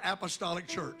Porter Apostolic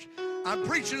Church. I'm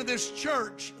preaching to this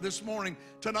church this morning.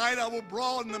 Tonight I will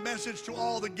broaden the message to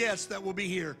all the guests that will be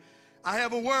here. I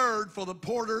have a word for the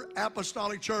Porter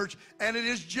Apostolic Church, and it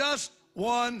is just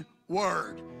one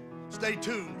word. Stay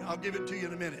tuned. I'll give it to you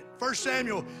in a minute. 1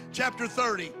 Samuel chapter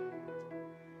 30.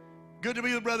 Good to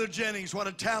be with Brother Jennings. What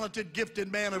a talented,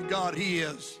 gifted man of God he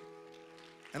is.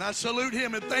 And I salute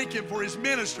him and thank him for his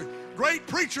ministry. Great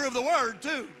preacher of the word,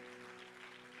 too.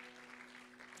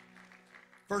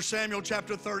 1 Samuel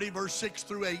chapter 30, verse 6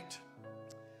 through 8.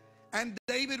 And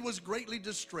David was greatly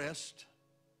distressed,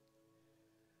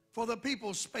 for the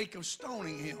people spake of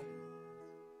stoning him,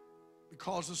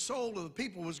 because the soul of the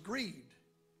people was grieved,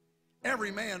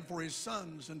 every man for his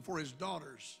sons and for his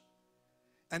daughters.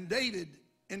 And David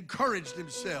encouraged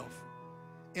himself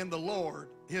in the Lord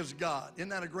his God. Isn't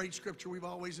that a great scripture we've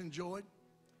always enjoyed?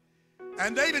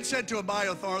 And David said to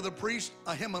Abiathar the priest,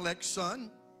 Ahimelech's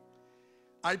son,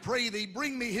 I pray thee,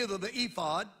 bring me hither the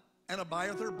ephod. And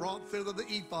Abiathar brought thither the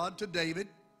ephod to David.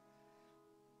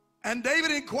 And David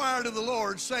inquired of the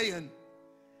Lord, saying,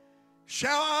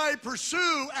 shall I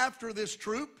pursue after this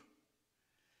troop?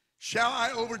 Shall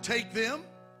I overtake them?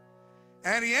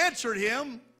 And he answered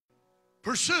him,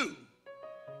 pursue,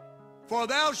 for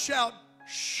thou shalt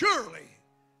surely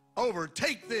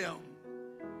overtake them,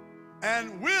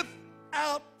 and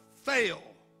without fail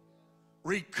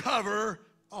recover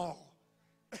all.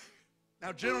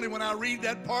 Now, generally, when I read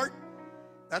that part,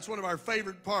 that's one of our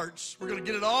favorite parts. We're going to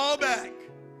get it all back.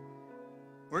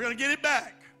 We're going to get it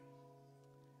back.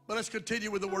 But let's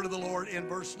continue with the word of the Lord in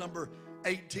verse number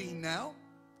 18 now.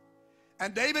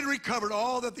 And David recovered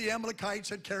all that the Amalekites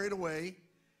had carried away.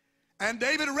 And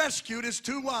David rescued his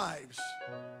 2 wives.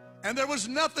 And there was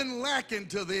nothing lacking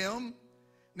to them,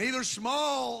 neither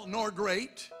small nor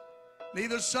great,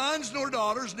 neither sons nor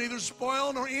daughters, neither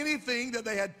spoil nor anything that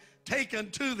they had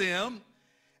taken to them.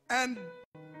 And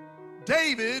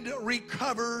David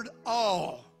recovered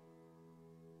all.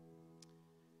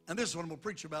 And this is what I'm going to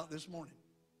preach about this morning.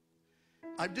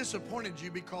 I've disappointed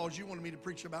you because you wanted me to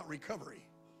preach about recovery.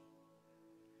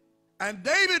 And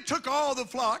David took all the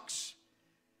flocks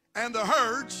and the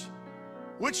herds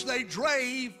which they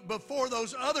drave before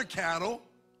those other cattle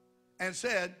and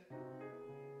said,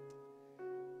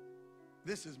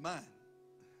 this is mine.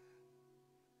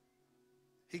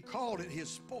 He called it his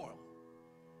spoil.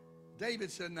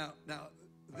 David said, now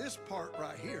this part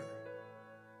right here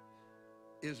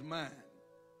is mine.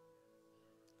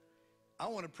 I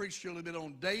want to preach to you a little bit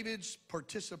on David's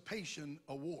Participation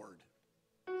Award.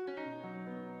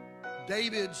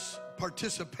 David's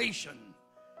Participation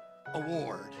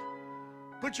Award.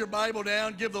 Put your Bible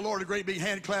down. Give the Lord a great big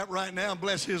hand clap right now and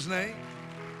bless his name.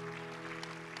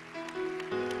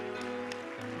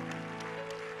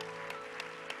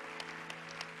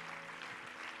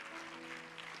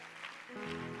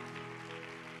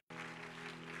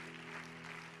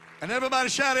 And everybody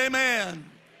shout amen.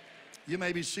 You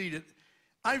may be seated.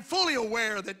 I'm fully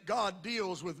aware that God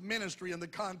deals with ministry in the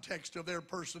context of their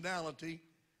personality,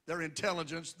 their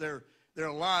intelligence, their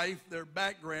life, their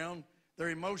background, their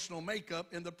emotional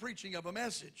makeup in the preaching of a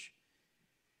message.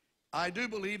 I do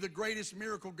believe the greatest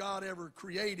miracle God ever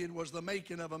created was the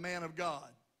making of a man of God.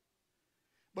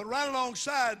 But right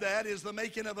alongside that is the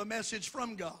making of a message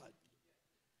from God.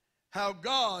 How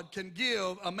God can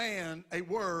give a man a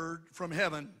word from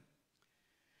heaven.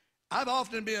 I've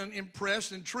often been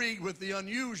impressed, intrigued with the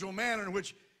unusual manner in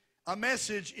which a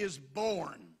message is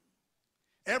born.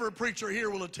 Every preacher here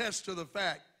will attest to the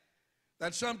fact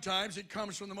that sometimes it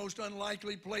comes from the most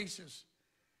unlikely places.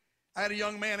 I had a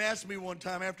young man ask me one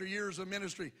time after years of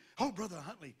ministry, "Oh, Brother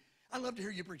Huntley, I love to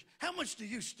hear you preach. How much do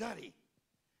you study?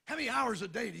 How many hours a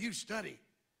day do you study?"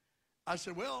 I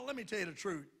said, "Well, let me tell you the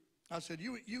truth." I said,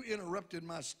 you interrupted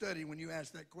my study when you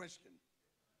asked that question.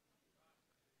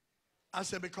 I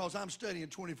said, because I'm studying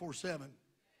 24/7.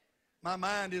 My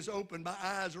mind is open, my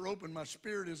eyes are open, my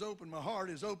spirit is open, my heart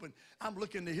is open. I'm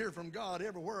looking to hear from God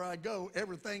everywhere I go,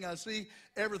 everything I see,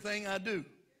 everything I do.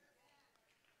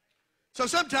 So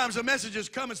sometimes the messages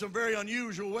come in some very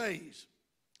unusual ways,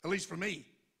 at least for me.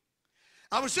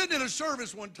 I was sitting in a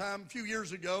service one time a few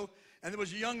years ago, and there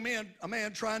was a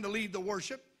man trying to lead the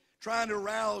worship, trying to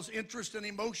arouse interest and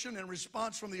emotion and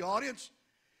response from the audience.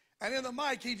 And in the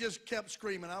mic, he just kept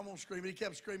screaming. I won't scream, but he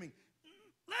kept screaming,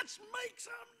 "Let's make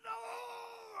some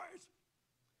noise.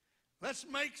 Let's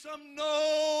make some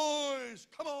noise.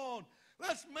 Come on,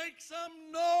 let's make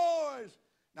some noise."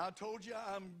 Now, I told you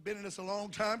I've been in this a long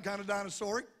time, kind of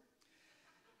dinosauric.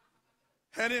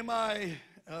 And in my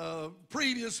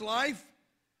previous life,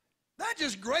 that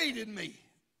just grated me.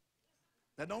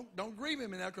 Now, don't grieve me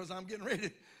now, because I'm getting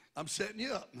ready. I'm setting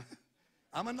you up.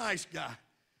 I'm a nice guy.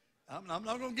 I'm not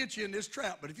going to get you in this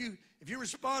trap. But if you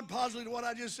respond positively to what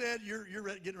I just said, you're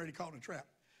getting ready to caught in a trap.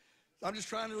 So I'm just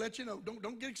trying to let you know.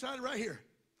 Don't get excited right here.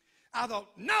 I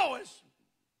thought, noise.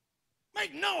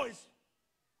 Make noise.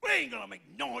 We ain't going to make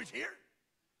noise here.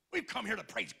 We've come here to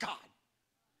praise God.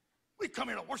 We've come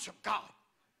here to worship God.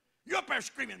 You're up there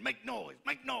screaming, "Make noise,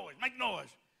 make noise, make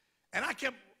noise." And I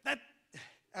kept, that,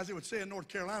 as they would say in North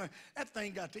Carolina, that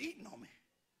thing got to eating on me.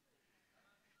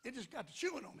 It just got to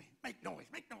chewing on me. Make noise,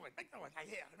 make noise, make noise.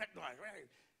 Yeah, make noise.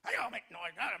 Hey, y'all make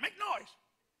noise, make noise.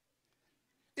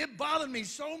 It bothered me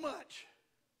so much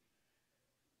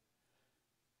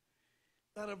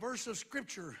that a verse of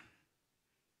Scripture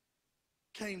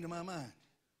came to my mind.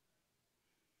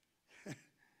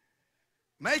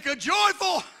 Make a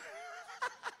joyful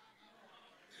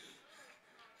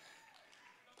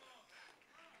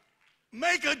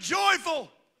make a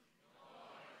joyful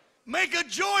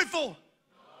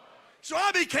So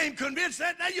I became convinced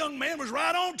that young man was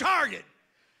right on target.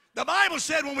 The Bible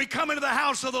said when we come into the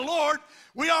house of the Lord,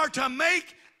 we are to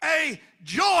make a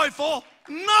joyful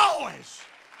noise.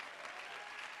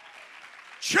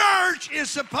 Church is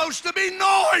supposed to be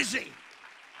noisy.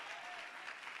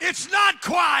 It's not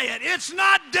quiet. It's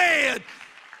not dead.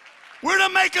 We're to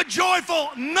make a joyful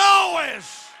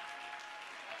noise.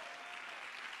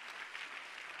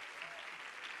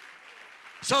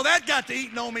 So that got to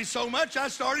eating on me so much, I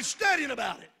started studying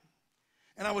about it.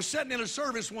 And I was sitting in a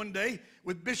service one day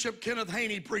with Bishop Kenneth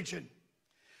Haney preaching.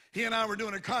 He and I were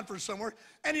doing a conference somewhere,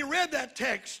 and he read that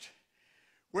text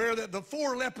where the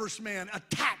 4 leprous men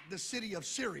attacked the city of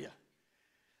Syria.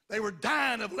 They were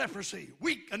dying of leprosy,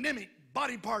 weak, anemic,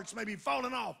 body parts maybe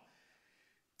falling off,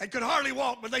 and could hardly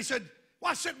walk. But they said,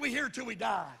 "Why sit we here till we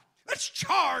die? Let's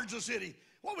charge the city.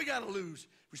 What we got to lose?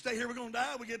 If we stay here, we're going to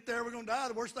die. We get there, we're going to die.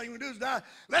 The worst thing we do is die.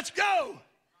 Let's go."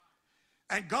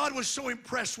 And God was so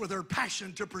impressed with their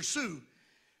passion to pursue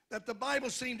that the Bible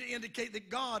seemed to indicate that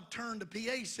God turned the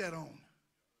PA set on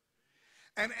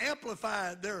and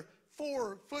amplified their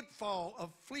 4 footfall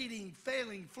of fleeting,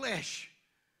 failing flesh.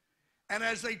 And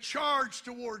as they charged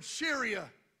towards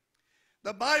Syria,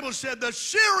 the Bible said the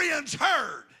Syrians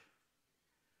heard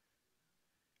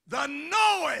the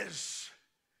noise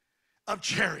of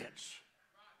chariots,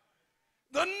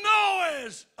 the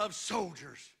noise of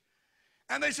soldiers.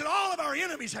 And they said, all of our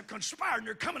enemies have conspired and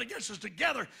they're coming against us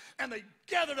together. And they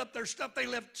gathered up their stuff. They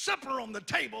left supper on the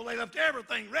table. They left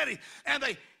everything ready. And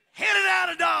they headed out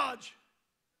of Dodge.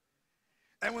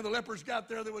 And when the lepers got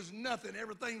there, there was nothing.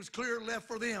 Everything was clear left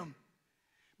for them.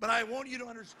 But I want you to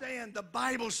understand, the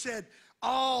Bible said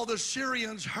all the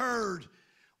Syrians heard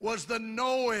was the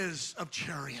noise of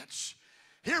chariots.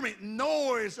 Hear me,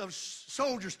 noise of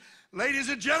soldiers. Ladies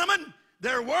and gentlemen,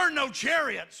 there were no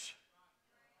chariots.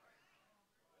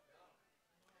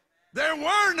 There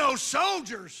were no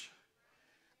soldiers.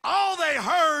 All they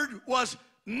heard was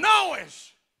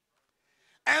noise.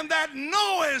 And that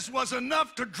noise was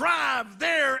enough to drive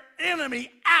their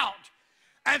enemy out.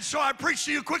 And so I preach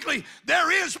to you quickly,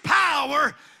 there is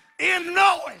power in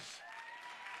noise.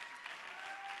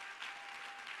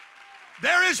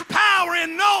 There is power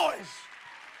in noise.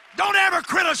 Don't ever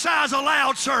criticize a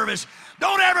loud service.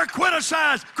 Don't ever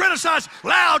criticize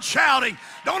loud shouting.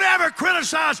 Don't ever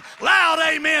criticize loud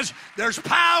amens. There's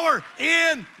power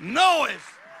in noise.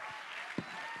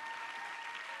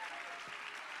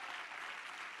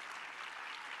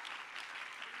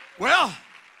 Well,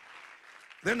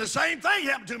 then the same thing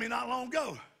happened to me not long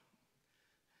ago.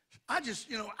 I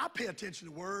pay attention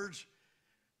to words.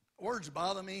 Words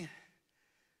bother me.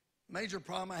 Major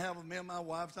problem I have with me and my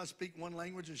wife is I speak one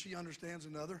language and she understands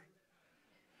another.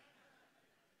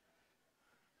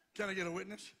 Can I get a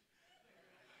witness?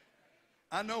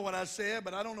 I know what I said,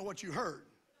 but I don't know what you heard.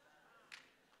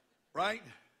 Right?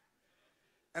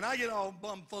 And I get all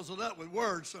bum-fuzzled up with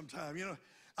words sometimes. You know,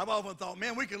 I've often thought,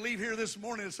 man, we could leave here this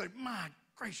morning and say, my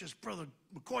gracious Brother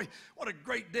McCoy, what a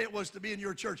great day it was to be in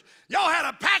your church. Y'all had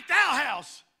a packed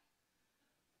outhouse.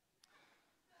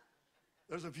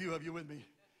 There's a few of you with me.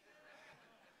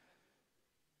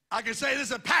 I can say this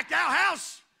is a packed out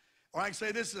house, or I can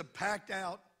say this is a packed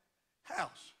out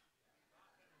house.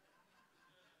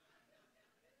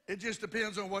 It just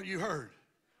depends on what you heard.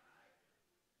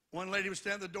 One lady was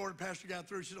standing at the door and the pastor got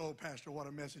through. She said, oh, Pastor, what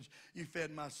a message. You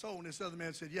fed my soul. And this other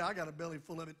man said, yeah, I got a belly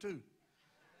full of it too.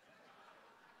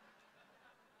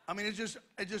 I mean,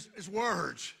 it's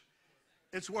words.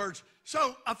 It's words.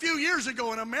 So a few years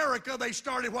ago in America, they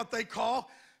started what they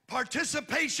call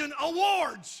participation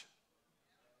awards.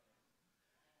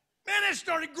 Man, it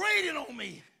started grading on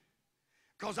me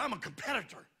because I'm a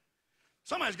competitor.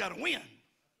 Somebody's got to win.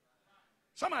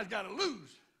 Somebody's got to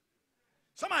lose.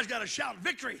 Somebody's got to shout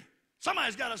victory.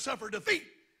 Somebody's got to suffer defeat.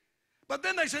 But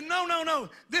then they said, no,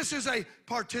 this is a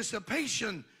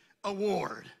participation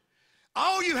award.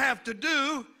 All you have to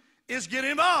do is get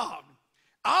involved.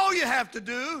 All you have to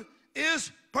do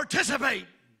is participate.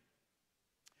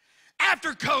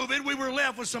 After COVID, we were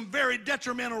left with some very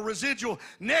detrimental, residual,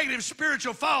 negative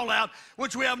spiritual fallout,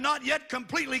 which we have not yet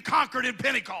completely conquered in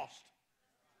Pentecost.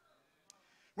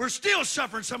 We're still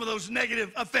suffering some of those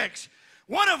negative effects.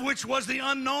 One of which was the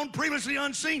unknown, previously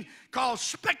unseen, called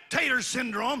spectator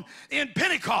syndrome in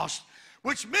Pentecost,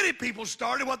 which many people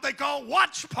started what they call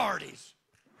watch parties.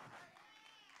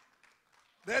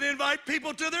 They'd invite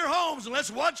people to their homes and let's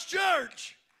watch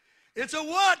church. It's a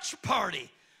watch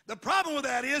party. The problem with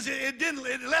that is it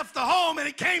left the home and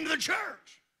it came to the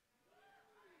church.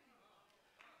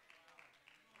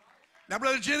 Now,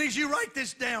 Brother Jennings, you write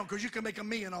this down because you can make $1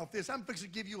 million off this. I'm fixing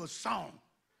to give you a song.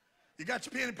 You got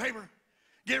your pen and paper?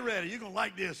 Get ready. You're going to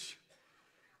like this.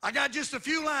 I got just a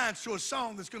few lines to a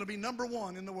song that's going to be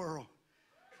 #1 in the world.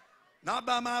 Not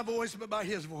by my voice, but by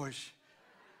his voice.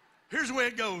 Here's the way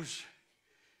it goes.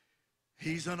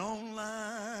 He's an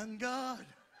online God.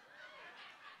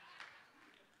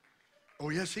 Oh,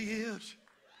 yes, he is.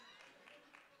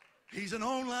 He's an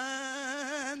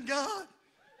online God.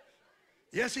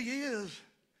 Yes, he is.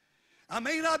 I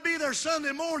may not be there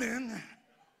Sunday morning,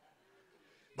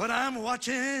 but I'm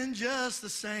watching just the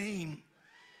same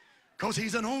because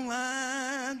he's an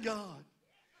online God.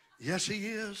 Yes, he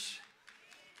is.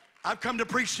 I've come to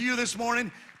preach to you this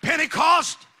morning.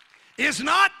 Pentecost is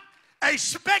not a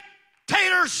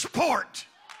spectator sport.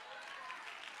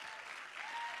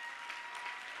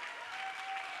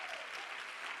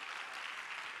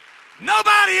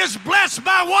 Nobody is blessed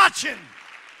by watching.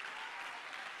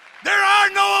 There are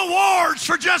no awards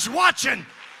for just watching.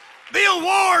 The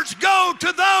awards go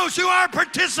to those who are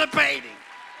participating.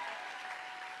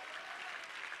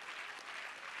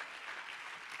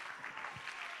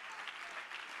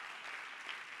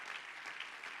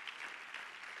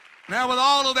 Now, with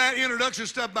all of that introduction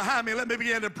stuff behind me, let me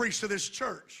begin to preach to this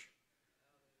church.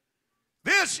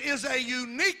 This is a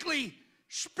uniquely,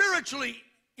 spiritually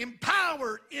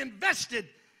empowered, invested,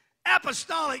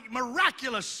 apostolic,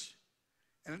 miraculous,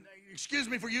 and excuse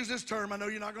me for using this term, I know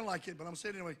you're not going to like it, but I'm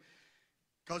saying it anyway,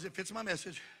 because it fits my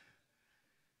message.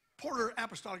 Porter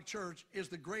Apostolic Church is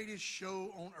the greatest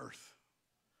show on earth.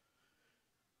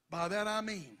 By that I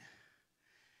mean,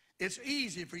 it's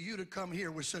easy for you to come here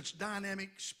with such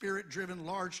dynamic, spirit-driven,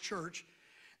 large church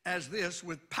as this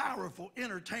with powerful,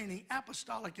 entertaining,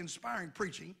 apostolic, inspiring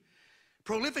preaching,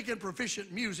 prolific and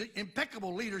proficient music,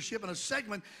 impeccable leadership, and a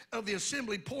segment of the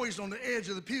assembly poised on the edge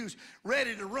of the pews,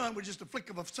 ready to run with just a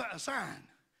flick of a sign.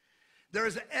 There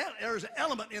is an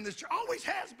element in this church, always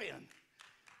has been.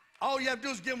 All you have to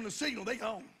do is give them the signal, they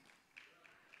go.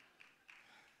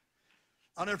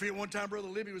 I'll never forget one time Brother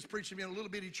Libby was preaching to me in a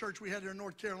little bitty church we had there in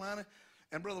North Carolina,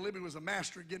 and Brother Libby was a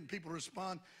master at getting people to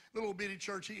respond. Little bitty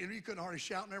church, he couldn't hardly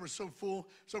shout, and they were so full,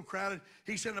 so crowded.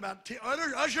 He said about 10,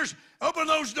 ushers, open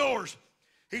those doors.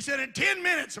 He said in 10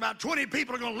 minutes, about 20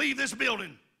 people are going to leave this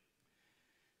building.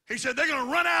 He said they're going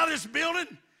to run out of this building,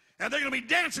 and they're going to be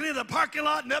dancing in the parking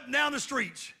lot and up and down the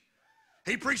streets.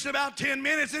 He preached about 10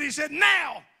 minutes, and he said,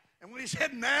 now. And when he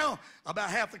said now, about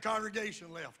half the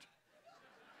congregation left.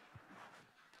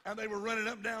 And they were running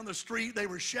up and down the street. They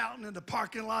were shouting in the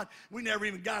parking lot. We never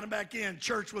even got them back in.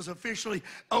 Church was officially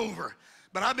over.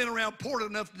 But I've been around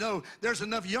Portland enough to know there's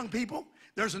enough young people.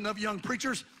 There's enough young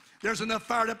preachers. There's enough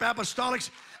fired up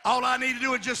apostolics. All I need to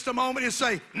do in just a moment is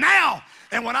say, now.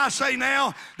 And when I say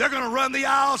now, they're going to run the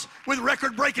aisles with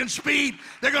record-breaking speed.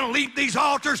 They're going to leap these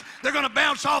altars. They're going to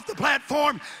bounce off the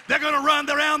platform. They're going to run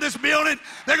around this building.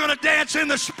 They're going to dance in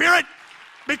the Spirit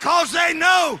because they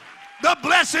know the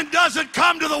blessing doesn't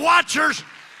come to the watchers.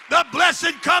 The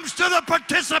blessing comes to the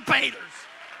participators.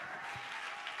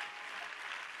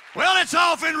 Well, it's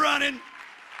off and running.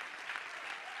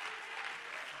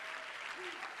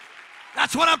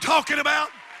 That's what I'm talking about.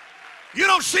 You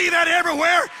don't see that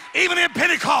everywhere, even in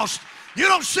Pentecost. You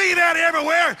don't see that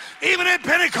everywhere, even in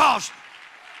Pentecost.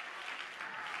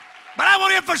 But I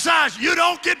want to emphasize, you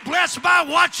don't get blessed by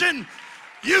watching.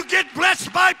 You get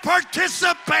blessed by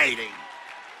participating.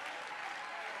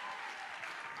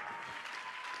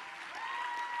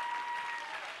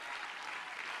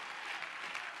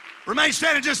 Remain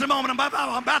standing just a moment.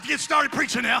 I'm about to get started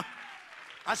preaching now.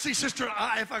 I see Sister,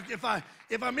 if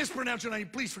I mispronounce your name,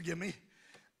 please forgive me.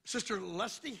 Sister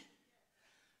Lusty?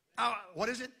 What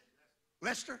is it?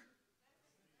 Lester?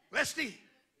 Lesty?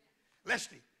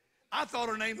 Lesty. I thought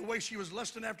her name, the way she was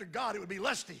lusting after God, it would be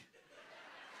Lusty.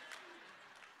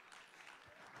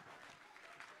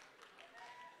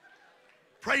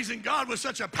 Praising God with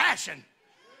such a passion.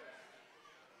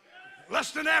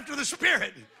 Lusting after the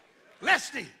Spirit.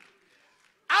 Lesty.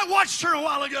 I watched her a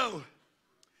while ago.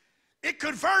 It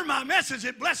confirmed my message.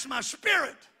 It blessed my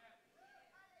spirit.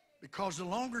 Because the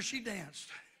longer she danced,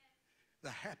 the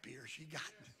happier she got.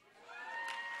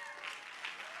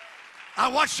 I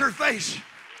watched her face.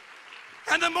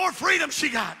 And the more freedom she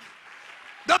got,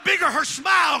 the bigger her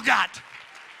smile got.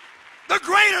 The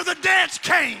greater the dance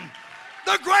came.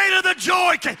 The greater the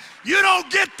joy came. You don't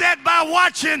get that by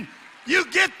watching. You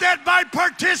get that by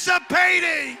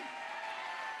participating.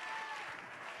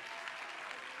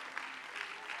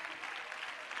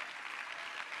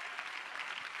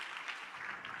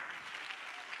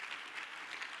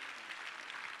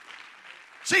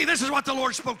 See, this is what the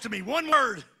Lord spoke to me. One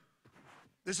word.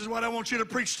 This is what I want you to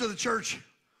preach to the church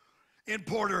in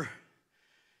Porter.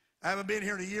 I haven't been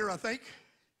here in a year, I think.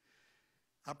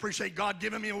 I appreciate God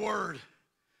giving me a word.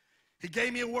 He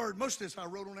gave me a word. Most of this I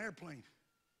wrote on an airplane.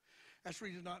 That's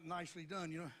really not nicely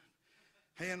done, you know.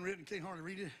 Handwritten, can't hardly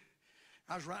read it.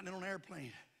 I was writing it on an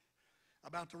airplane.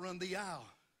 About to run the aisle.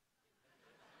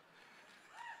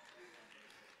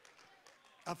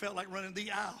 I felt like running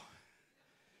the aisle.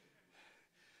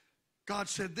 God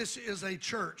said, this is a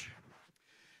church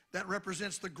that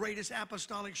represents the greatest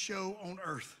apostolic show on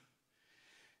earth.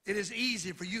 It is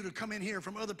easy for you to come in here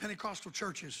from other Pentecostal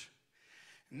churches,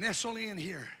 nestle in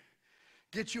here,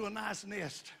 get you a nice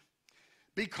nest,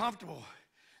 be comfortable,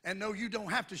 and know you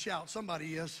don't have to shout.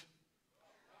 Somebody is.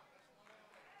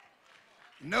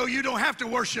 No, you don't have to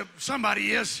worship.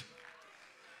 Somebody is.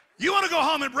 You want to go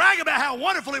home and brag about how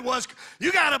wonderful it was.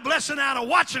 You got a blessing out of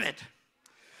watching it.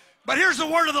 But here's the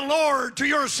word of the Lord to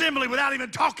your assembly without even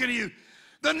talking to you.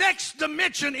 The next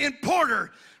dimension in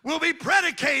Porter will be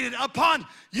predicated upon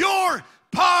your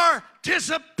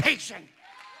participation.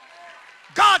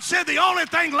 God said the only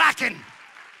thing lacking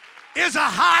is a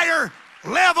higher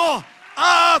level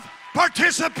of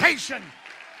participation.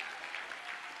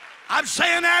 I'm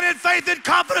saying that in faith and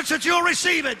confidence that you'll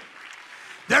receive it.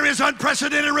 There is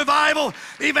unprecedented revival,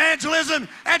 evangelism,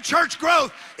 and church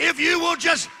growth if you will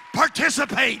just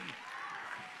participate.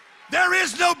 There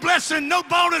is no blessing, no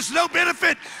bonus, no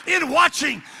benefit in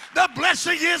watching. The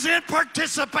blessing is in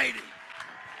participating.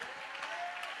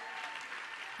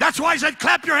 That's why he said,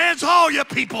 clap your hands, all you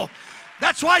people.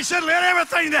 That's why he said, let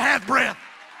everything that hath breath.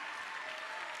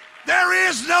 There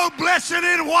is no blessing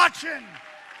in watching.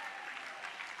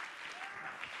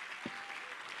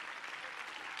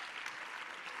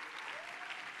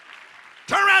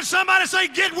 Turn around somebody and say,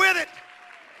 get with it.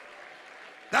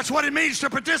 That's what it means to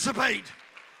participate.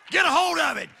 Get a hold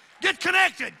of it. Get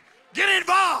connected. Get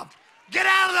involved. Get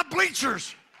out of the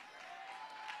bleachers.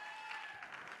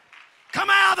 Come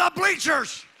out of the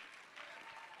bleachers.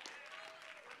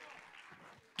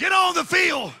 Get on the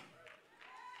field.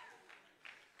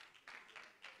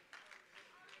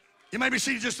 You may be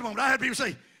seated just a moment. I had people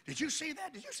say, did you see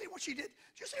that? Did you see what she did?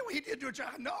 Did you see what he did to a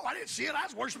child? No, I didn't see it. I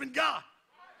was worshiping God.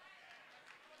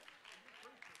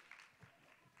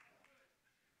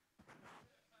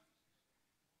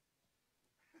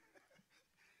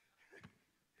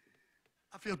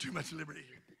 I feel too much liberty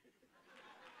here.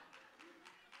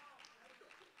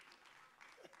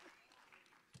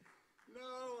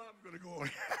 No, I'm going to go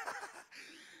on.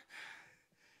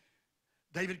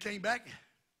 David came back.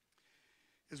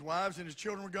 His wives and his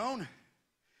children were gone.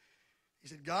 He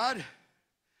said, God,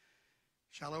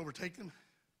 shall I overtake them?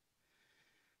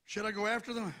 Should I go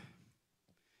after them?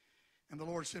 And the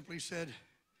Lord simply said,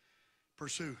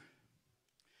 pursue.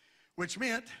 Which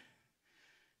meant,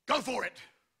 go for it.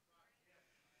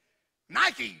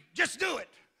 Nike, just do it.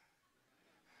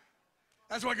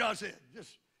 That's what God said.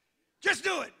 Just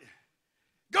do it.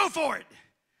 Go for it.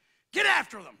 Get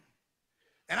after them.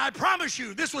 And I promise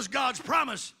you, this was God's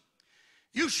promise.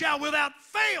 You shall without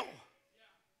fail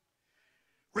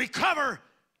recover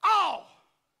all.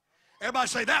 Everybody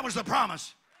say, that was the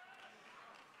promise.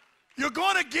 You're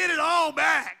going to get it all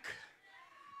back.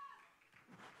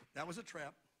 That was a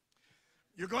trap.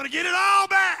 You're going to get it all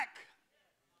back.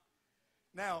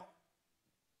 Now,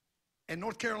 in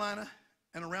North Carolina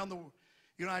and around the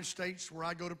United States where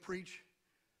I go to preach,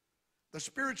 the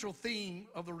spiritual theme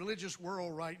of the religious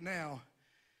world right now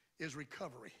is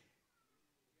recovery.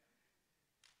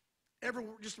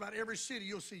 Just about every city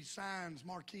you'll see signs,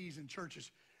 marquees in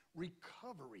churches,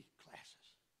 recovery classes.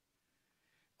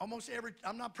 Almost every,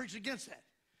 I'm not preaching against that.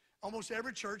 Almost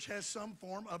every church has some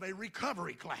form of a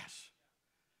recovery class.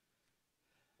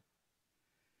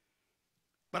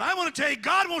 But I want to tell you,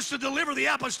 God wants to deliver the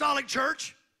apostolic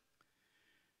church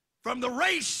from the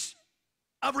race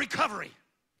of recovery,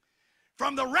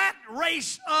 from the rat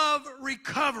race of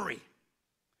recovery.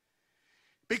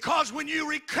 Because when you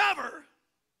recover,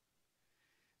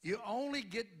 you only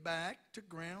get back to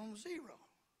ground zero.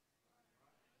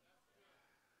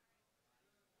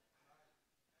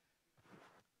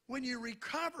 When you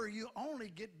recover, you only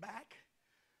get back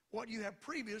what you have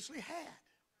previously had.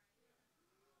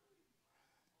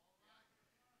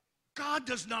 God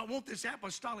does not want this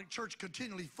apostolic church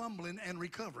continually fumbling and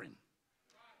recovering.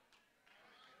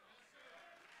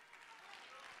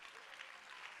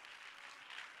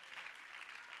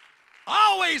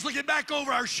 Always looking back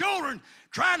over our shoulder and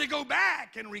trying to go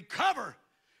back and recover.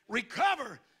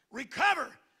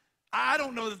 I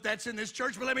don't know that that's in this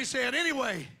church, but let me say it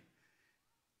anyway.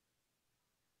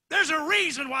 There's a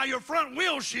reason why your front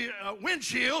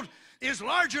windshield is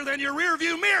larger than your rear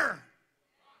view mirror.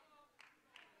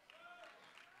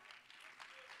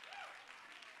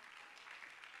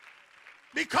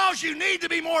 Because you need to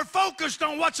be more focused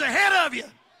on what's ahead of you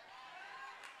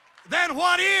than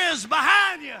what is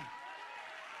behind you.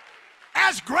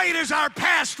 As great as our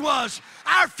past was,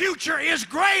 our future is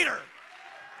greater.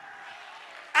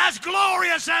 As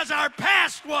glorious as our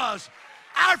past was,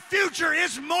 our future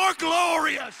is more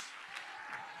glorious.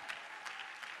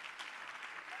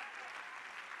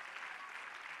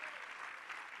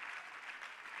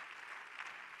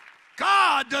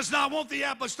 God does not want the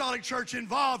apostolic church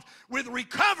involved with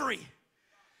recovery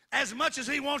as much as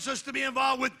he wants us to be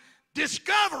involved with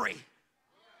discovery.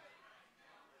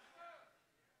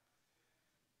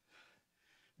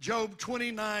 Job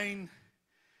 29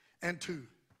 and 2.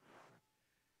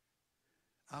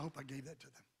 I hope I gave that to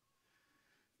them.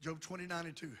 Job 29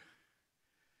 and 2.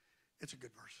 It's a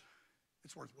good verse.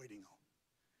 It's worth waiting on.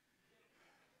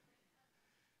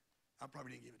 I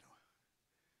probably didn't give it to him.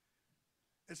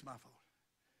 It's my fault.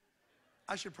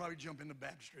 I should probably jump into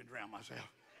baptistry and drown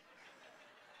myself.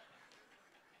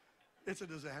 It's a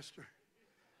disaster.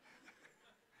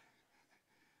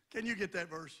 Can you get that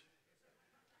verse?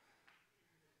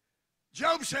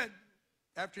 Job said,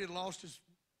 after he had lost his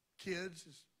kids,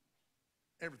 his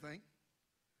everything,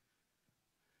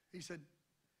 he said,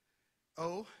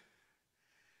 oh,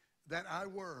 that I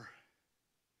were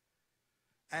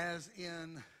as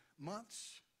in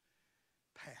months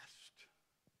past,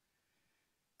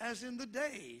 as in the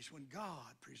days when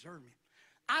God preserved me.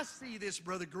 I see this,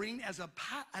 Brother Green, as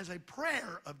a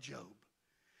prayer of Job.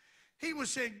 He was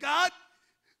saying, God,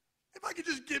 if I could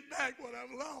just get back what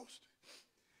I've lost.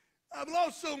 I've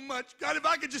lost so much. God, if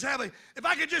I could just have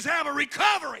a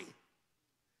recovery.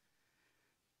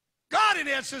 God, in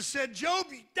essence, said, Job,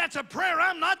 that's a prayer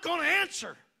I'm not going to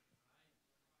answer.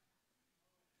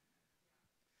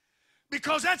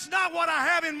 Because that's not what I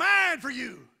have in mind for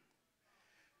you.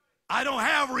 I don't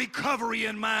have recovery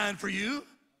in mind for you.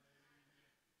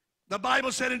 The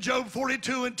Bible said in Job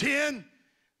 42 and 10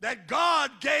 that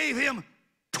God gave him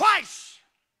twice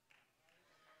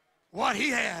what he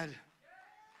had.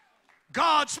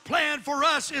 God's plan for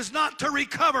us is not to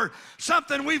recover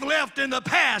something we've left in the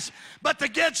past, but to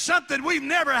get something we've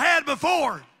never had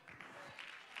before.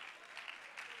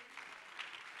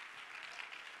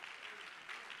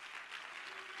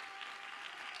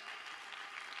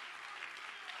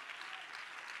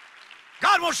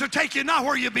 God wants to take you not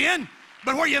where you've been,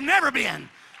 but where you've never been.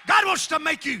 God wants to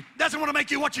make you, doesn't want to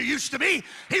make you what you used to be.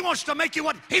 He wants to make you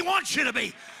what He wants you to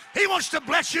be. He wants to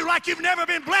bless you like you've never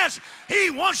been blessed. He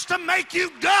wants to make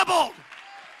you doubled.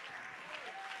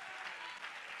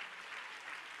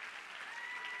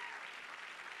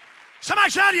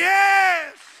 Somebody shout,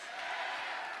 yes.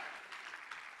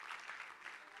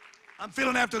 I'm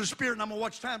feeling after the Spirit, and I'm going to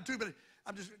watch time too, but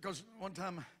I'm just, because one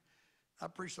time I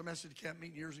preached a message at camp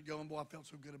meeting years ago, and boy, I felt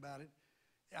so good about it.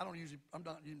 I'm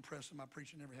not impressed with my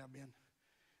preaching, never have been.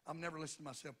 I'm never listening to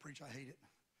myself preach. I hate it.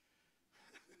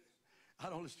 I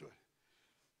don't listen to it.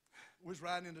 We was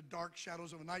riding in the dark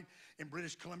shadows of the night in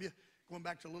British Columbia, going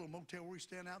back to a little motel where we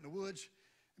stand out in the woods.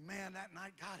 Man, that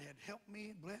night, God had helped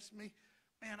me and blessed me.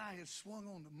 Man, I had swung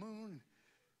on the moon.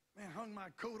 Man, hung my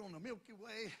coat on the Milky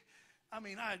Way. I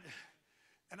mean,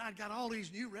 I'd got all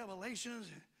these new revelations.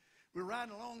 We were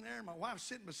riding along there, and my wife's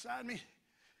sitting beside me,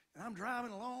 and I'm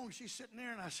driving along. She's sitting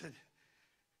there, and I said,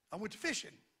 I went to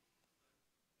fishing.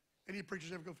 Any of you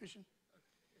preachers ever go fishing?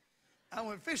 I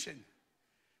went fishing.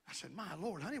 I said, my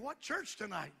Lord, honey, what church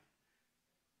tonight?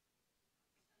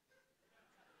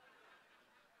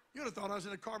 You'd have thought I was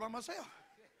in a car by myself.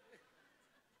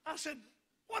 I said,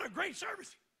 what a great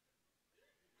service.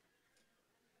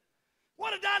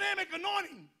 What a dynamic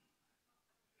anointing.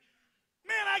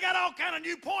 Man, I got all kind of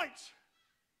new points.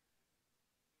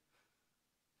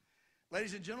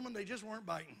 Ladies and gentlemen, they just weren't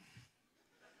biting.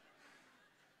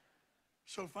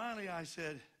 So finally I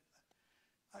said,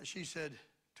 she said,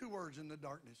 2 words in the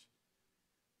darkness.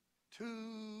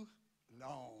 Too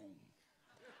long.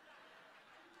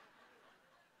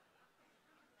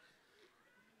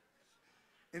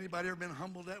 Anybody ever been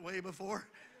humbled that way before?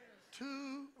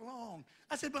 Too long.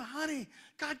 I said, but honey,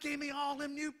 God gave me all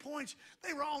them new points.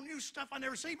 They were all new stuff I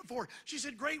never seen before. She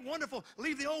said, great, wonderful.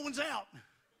 Leave the old ones out.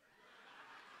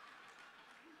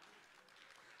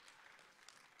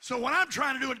 So what I'm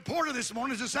trying to do at Porter this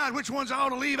morning is decide which ones I ought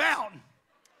to leave out.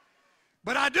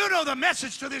 But I do know the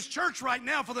message to this church right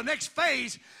now for the next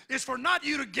phase is for not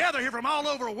you to gather here from all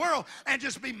over the world and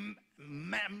just be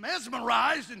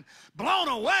mesmerized and blown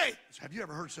away. Have you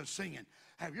ever heard such singing?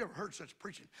 Have you ever heard such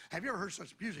preaching? Have you ever heard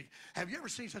such music? Have you ever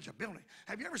seen such a building?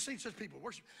 Have you ever seen such people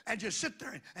worship? And just sit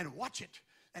there and watch it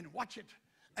and watch it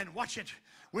and watch it.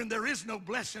 When there is no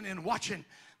blessing in watching,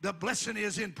 the blessing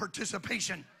is in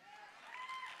participation.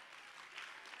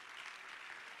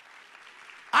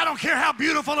 I don't care how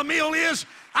beautiful a meal is.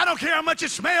 I don't care how much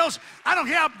it smells. I don't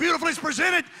care how beautiful it's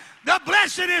presented. The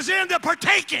blessing is in the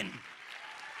partaking.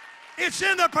 It's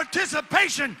in the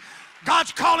participation.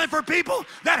 God's calling for people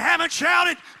that haven't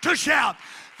shouted to shout.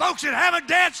 Folks that haven't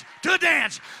danced to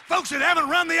dance. Folks that haven't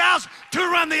run the aisles to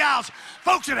run the aisles.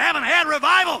 Folks that haven't had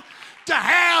revival to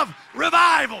have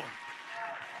revival.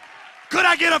 Could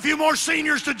I get a few more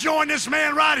seniors to join this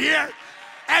man right here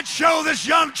and show this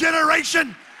young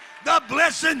generation the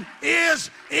blessing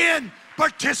is in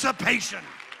participation?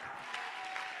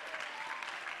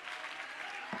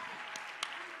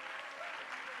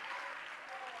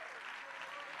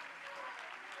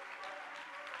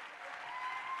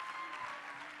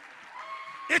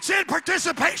 It's in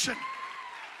participation.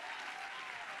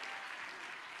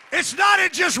 It's not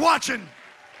in just watching.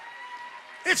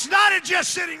 It's not in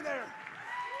just sitting there.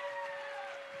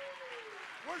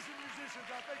 Where's the musicians?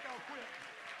 I think I'll quit.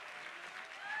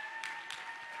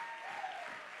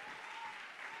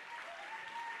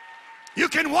 You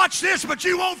can watch this, but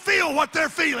you won't feel what they're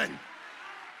feeling.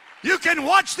 You can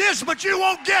watch this, but you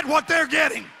won't get what they're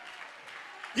getting.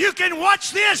 You can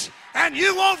watch this, and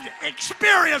you won't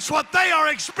experience what they are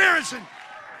experiencing,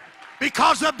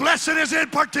 because the blessing is in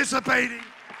participating.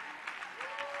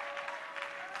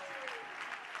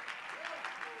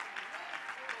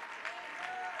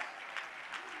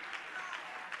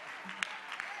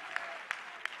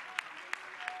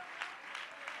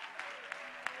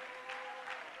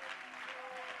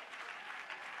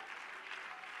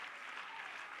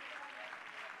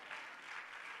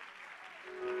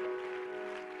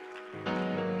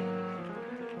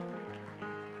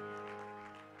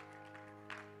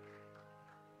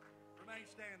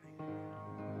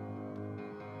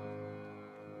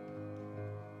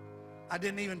 I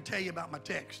didn't even tell you about my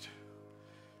text.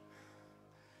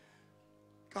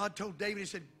 God told David, he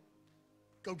said,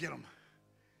 go get them.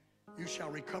 You shall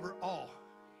recover all.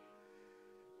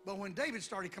 But when David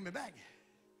started coming back,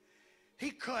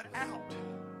 he cut out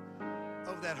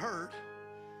of that herd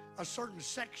a certain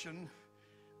section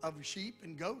of sheep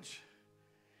and goats.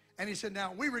 And he said,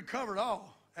 now we recovered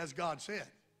all, as God said.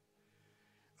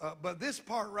 But this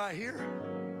part right here,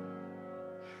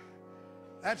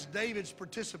 that's David's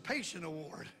participation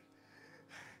award.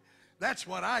 That's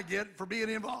what I get for being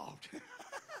involved.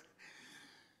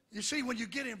 You see, when you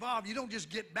get involved, you don't just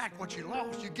get back what you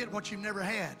lost, you get what you never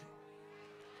had.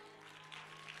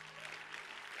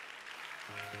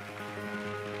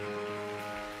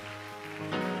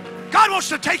 God wants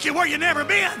to take you where you've never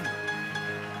been.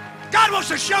 God wants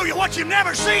to show you what you've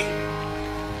never seen.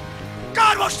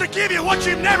 God wants to give you what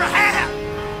you've never had.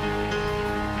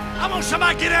 I want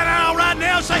somebody to get out of aisle right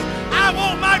now and say, I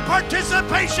want my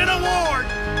participation award.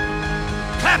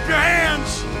 Clap your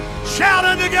hands. Shout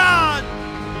unto God.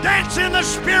 Dance in the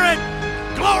Spirit.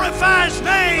 Glorify His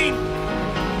name.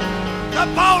 The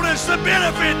bonus, the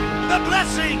benefit, the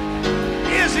blessing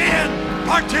is in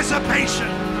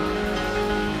participation.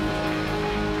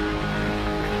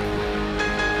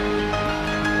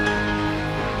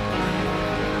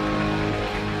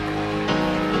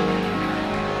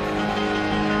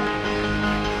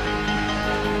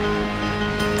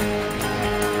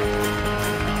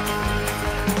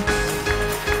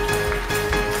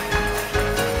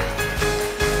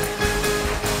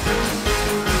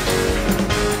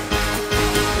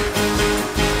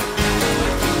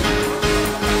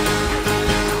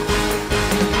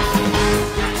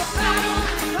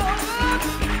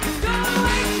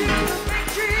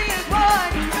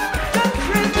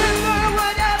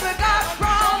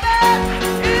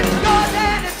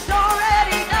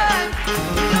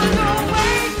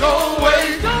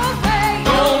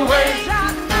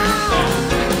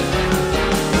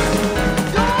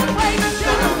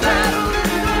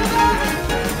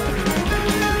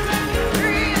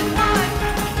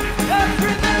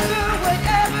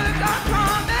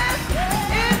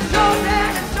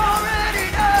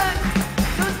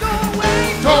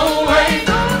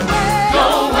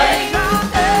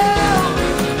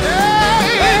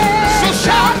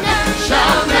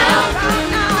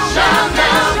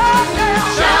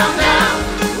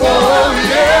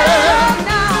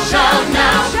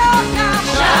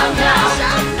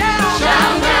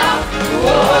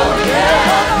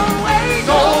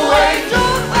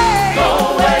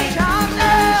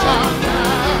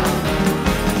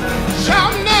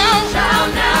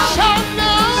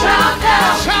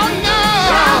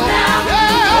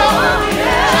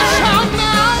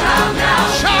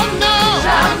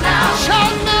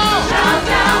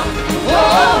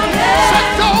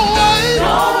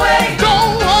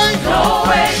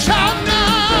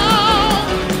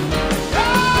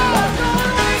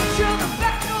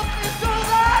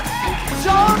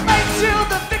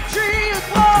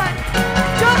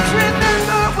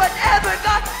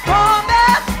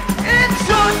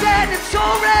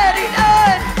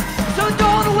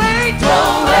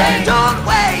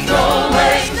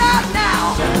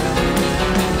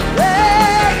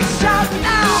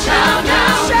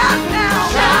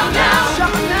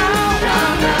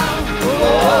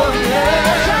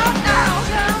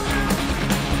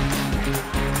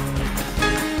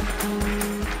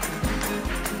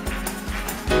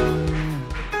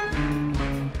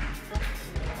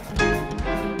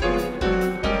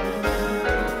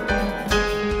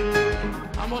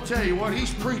 Tell you what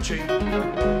he's preaching.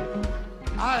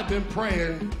 I've been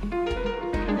praying.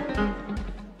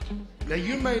 Now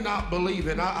you may not believe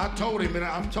it. I told him, and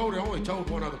I only told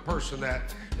one other person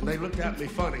that, and they looked at me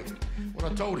funny. When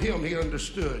I told him, he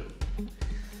understood.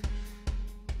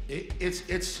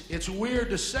 It's weird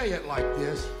to say it like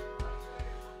this,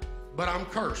 but I'm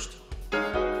cursed.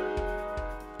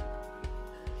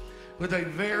 With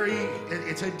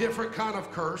it's a different kind of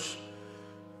curse.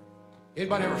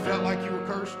 Anybody ever felt like you were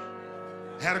cursed?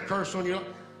 Had a curse on you?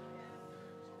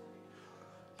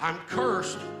 I'm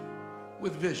cursed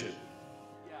with vision.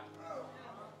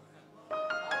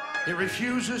 It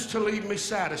refuses to leave me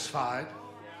satisfied.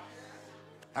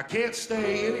 I can't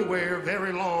stay anywhere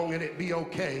very long and it be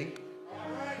okay.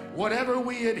 Whatever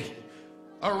we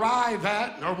arrive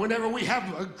at, or whenever we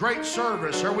have a great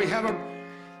service, or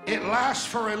it lasts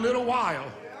for a little while.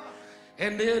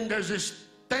 And then there's this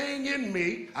thing in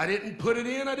me, I didn't put it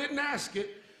in, I didn't ask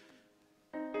it.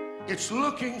 It's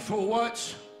looking for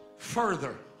what's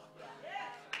further.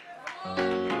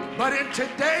 But in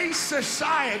today's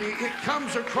society, it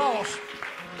comes across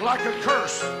like a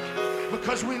curse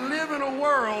because we live in a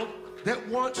world that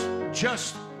wants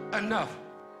just enough.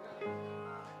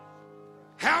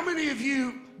 How many of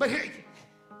you, but hey,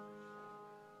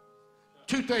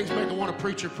 two things make a want a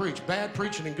preacher preach: bad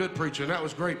preaching and good preaching. That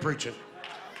was great preaching.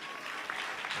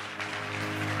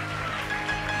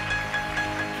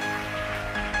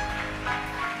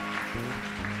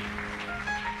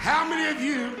 How many of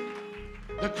you,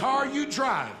 the car you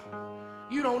drive,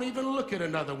 you don't even look at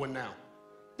another one now?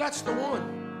 That's the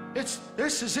one. This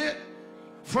is it.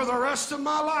 For the rest of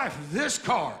my life, this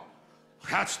car,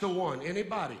 that's the one.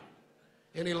 Anybody?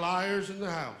 Any liars in the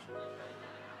house?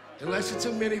 Unless it's a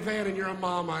minivan and you're a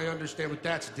mom, I understand, but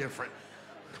that's different.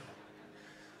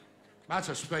 That's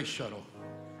a space shuttle.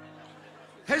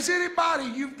 Has anybody,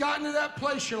 you've gotten to that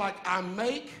place, you're like, I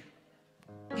make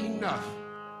enough.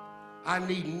 I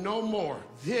need no more.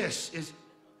 This is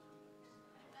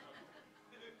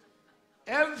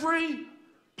every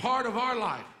part of our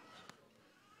life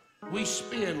we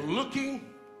spend looking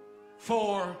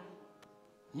for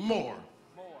more.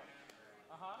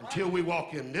 Until we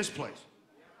walk in this place.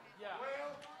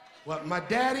 What my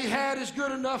daddy had is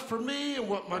good enough for me, and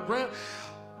what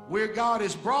where God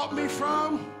has brought me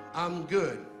from, I'm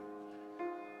good.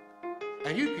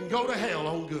 And you can go to hell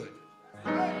on good.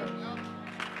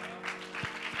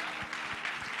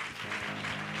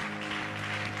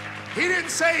 He didn't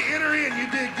say enter in,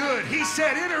 you did good. He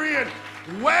said enter in,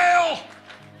 well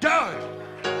done.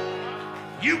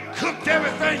 You cooked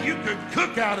everything you could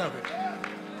cook out of it.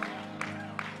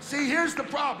 See, here's the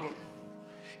problem.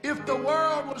 If the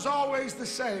world was always the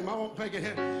same, I won't take it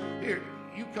here.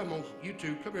 You come on, you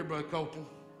two. Come here, Brother Colton.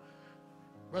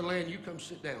 Brother Land, you come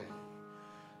sit down.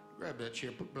 Grab that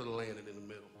chair, put Brother Landon in the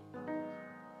middle.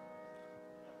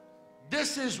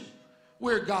 This is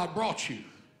where God brought you.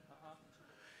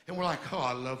 And we're like, oh,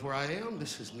 I love where I am.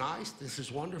 This is nice. This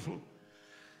is wonderful.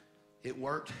 It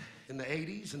worked in the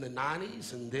 80s and the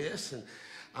 90s and this. And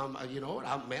you know what?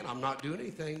 I'm not doing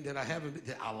anything that I haven't.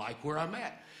 I like where I'm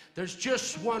at. There's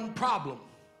just one problem.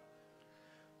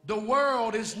 The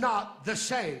world is not the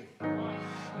same.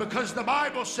 Because the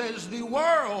Bible says the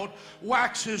world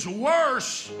waxes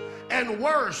worse and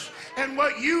worse. And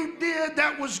what you did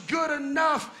that was good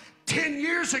enough 10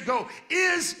 years ago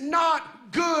is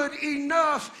not good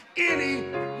enough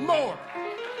anymore.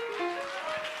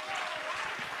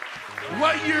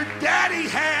 What your daddy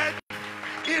had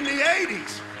in the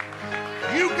 80s,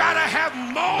 you got to have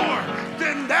more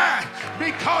than that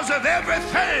because of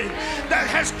everything that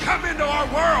has come into our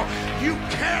world. You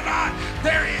cannot,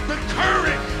 the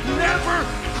current never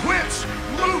quits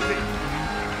moving.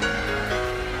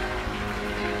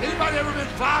 Anybody ever been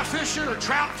fly fishing or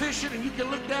trout fishing and you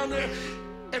can look down there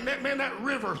and man, that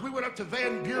river, we went up to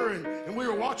Van Buren and we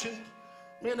were watching,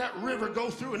 man, that river go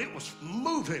through and it was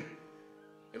moving.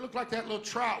 It looked like that little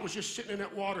trout was just sitting in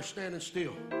that water standing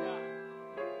still.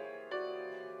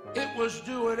 It was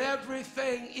doing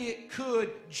everything it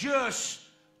could just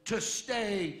to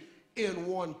stay in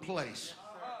one place.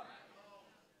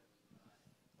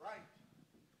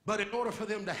 But in order for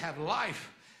them to have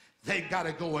life, they've got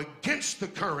to go against the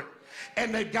current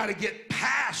and they've got to get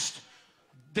past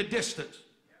the distance.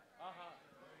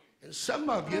 And some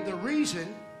of you, the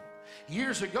reason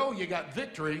years ago you got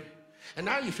victory and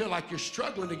now you feel like you're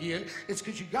struggling again, it's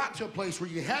because you got to a place where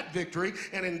you had victory,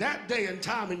 and in that day and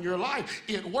time in your life,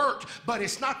 it worked, but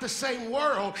it's not the same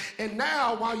world. And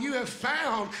now, while you have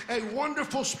found a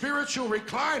wonderful spiritual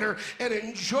recliner and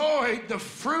enjoyed the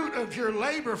fruit of your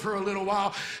labor for a little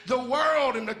while, the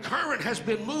world and the current has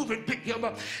been moving, picking them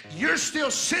up. You're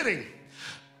still sitting,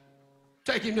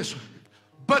 taking this one.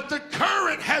 But the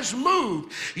current has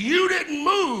moved. You didn't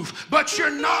move, but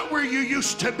you're not where you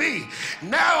used to be.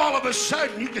 Now all of a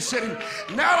sudden, you can sit in,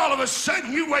 now all of a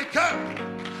sudden you wake up.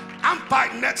 I'm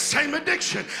fighting that same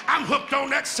addiction. I'm hooked on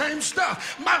that same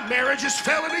stuff. My marriage is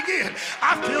failing again.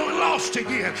 I feel lost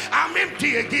again. I'm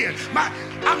empty again.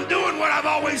 I'm doing what I've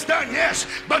always done, yes,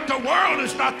 but the world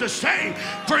is not the same.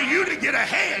 For you to get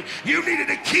ahead, you needed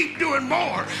to keep doing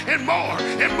more and more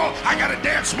and more. I got to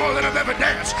dance more than I've ever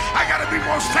danced. I got to be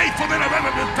more faithful than I've ever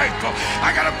been faithful.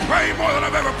 I got to pray more than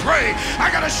I've ever prayed.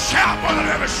 I got to shout more than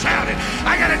I've ever shouted.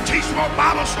 I got to teach more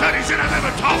Bible studies than I've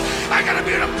ever taught. I got to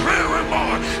be in a prayer room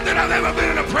more than I've ever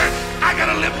been in a prayer. I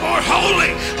got to live more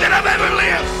holy than I've ever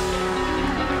lived.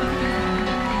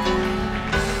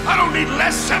 I don't need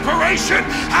less separation.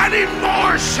 I need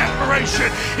more separation.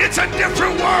 It's a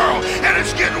different world, and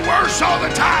it's getting worse all the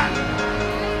time.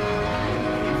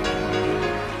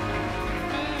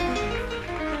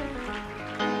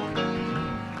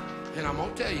 And I'm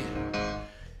going to tell you,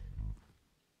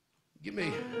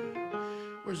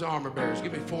 where's the armor bearers?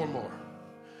 Give me 4 more.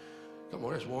 Come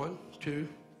on, there's 1, 2,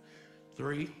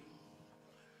 3. 1,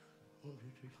 2,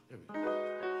 3. There we go.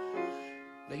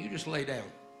 Now you just lay down.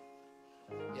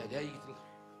 Yeah, you can.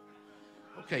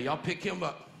 Okay, y'all pick him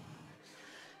up.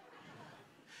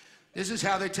 This is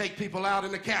how they take people out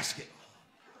in the casket.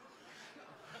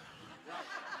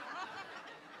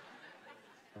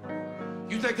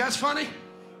 You think that's funny?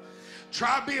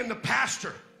 Try being the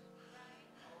pastor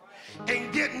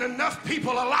and getting enough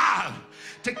people alive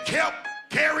to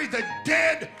carry the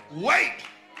dead weight.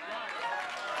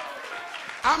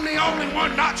 I'm the only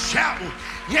one not shouting.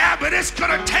 Yeah, but it's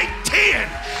going to take 10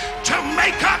 to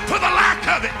make up for the lack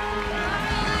of it.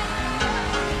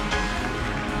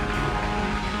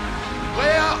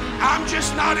 Well, I'm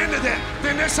just not into that.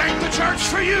 Then this ain't the church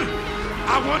for you.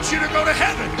 I want you to go to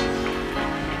heaven.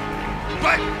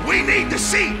 But we need to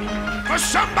see for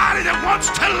somebody that wants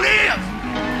to live.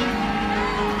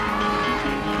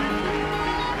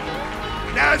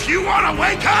 Now, if you want to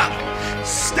wake up,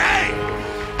 stay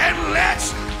and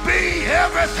let's be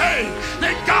everything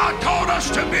that God called us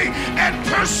to be and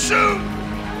pursue.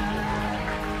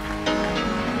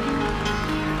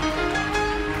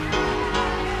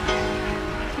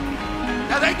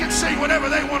 Now, they can sing whatever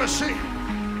they want to sing.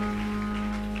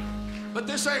 But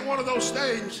this ain't one of those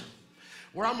things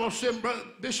where I'm going to send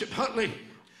Bishop Huntley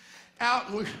out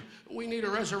and we need a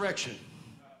resurrection.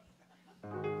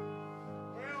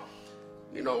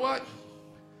 You know what?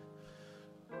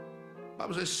 The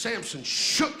Bible says Samson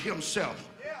shook himself.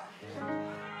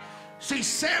 See,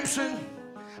 Samson,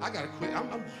 I got to quit.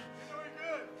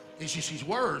 It's just these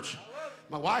words.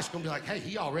 My wife's going to be like, hey,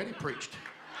 he already preached.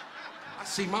 I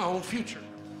see my own future.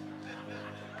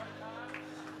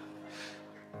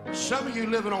 Some of you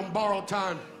living on borrowed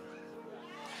time.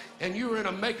 And you're in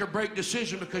a make or break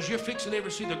decision because you're fixing to ever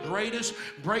see the greatest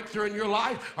breakthrough in your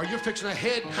life, or you're fixing to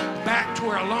head back to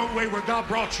where a long way where God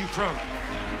brought you from.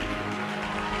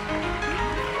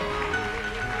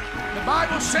 The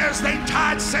Bible says they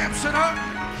tied Samson up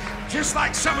just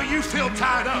like some of you feel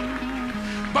tied up.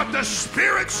 But the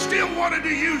Spirit still wanted to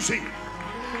use him.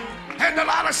 And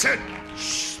Delilah said,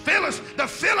 the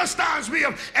Philistines be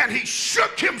him, and he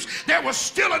shook him. There was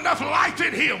still enough life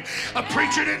in him. A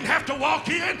preacher didn't have to walk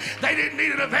in. They didn't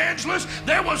need an evangelist.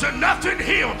 There was enough in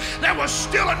him. There was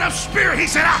still enough spirit. He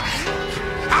said,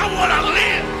 I want to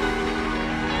live.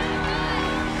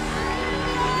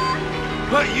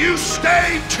 But you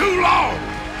stayed too long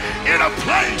in a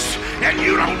place and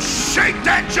you don't shake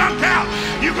that junk out.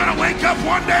 You're going to wake up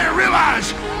one day and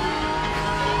realize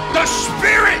the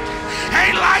Spirit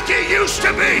ain't like it used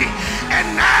to be,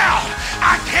 and now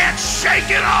I can't shake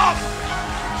it off.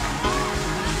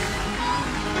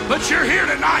 But you're here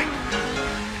tonight,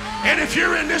 and if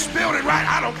you're in this building, right,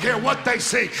 I don't care what they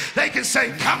sing. They can say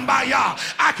Kumbaya.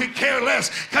 I could care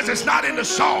less, because it's not in the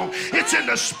song, it's in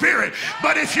the Spirit.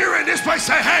 But if you're in this place,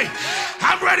 say, hey,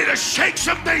 I'm ready to shake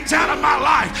some things out of my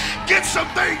life, get some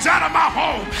things out of my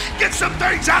home, get some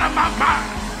things out of my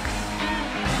mind.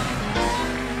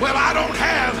 Well, I don't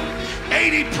have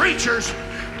 80 preachers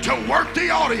to work the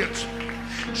audience.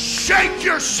 Shake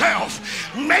yourself.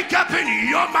 Make up in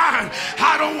your mind,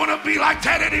 I don't want to be like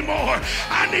that anymore.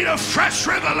 I need a fresh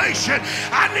revelation.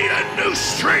 I need a new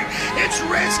strength. It's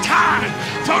time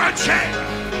for a change.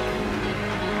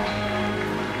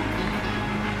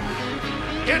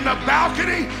 In the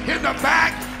balcony, in the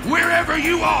back, wherever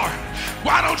you are,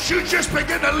 why don't you just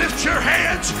begin to lift your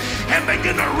hands and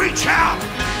begin to reach out?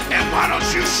 And why don't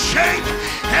you shake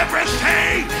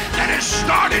everything that has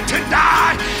started to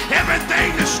die,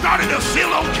 everything that started to feel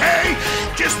okay,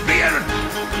 just being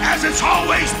as it's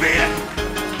always been.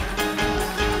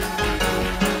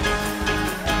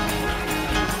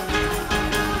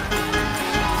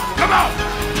 Come on,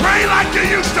 pray like you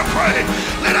used to pray.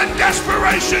 Let a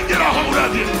desperation get a hold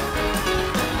of you.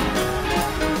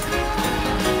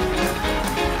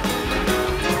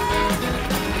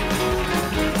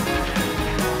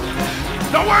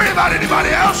 Don't worry about anybody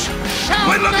else.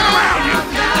 Quit looking around you.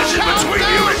 This is between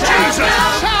you and Jesus.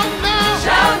 Shout now.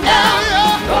 Shout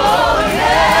now. Oh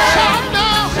yeah. Shout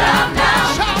now. Shout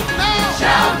now. Shout now.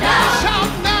 Shout now.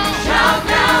 Shout now. Shout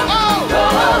now.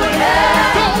 Oh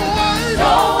yeah.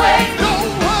 Don't wait. Don't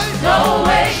wait. Don't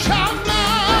wait. Shout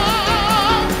now.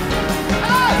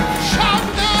 Shout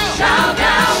now. Shout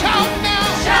now. Shout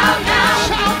now. Shout now.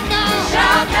 Shout now.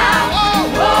 Shout now.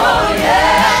 Oh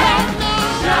yeah. Shout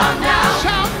now. Shout now.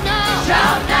 Shout now.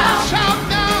 Shout now. Shout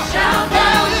now. Shout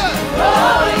now.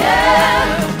 Oh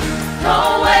yeah.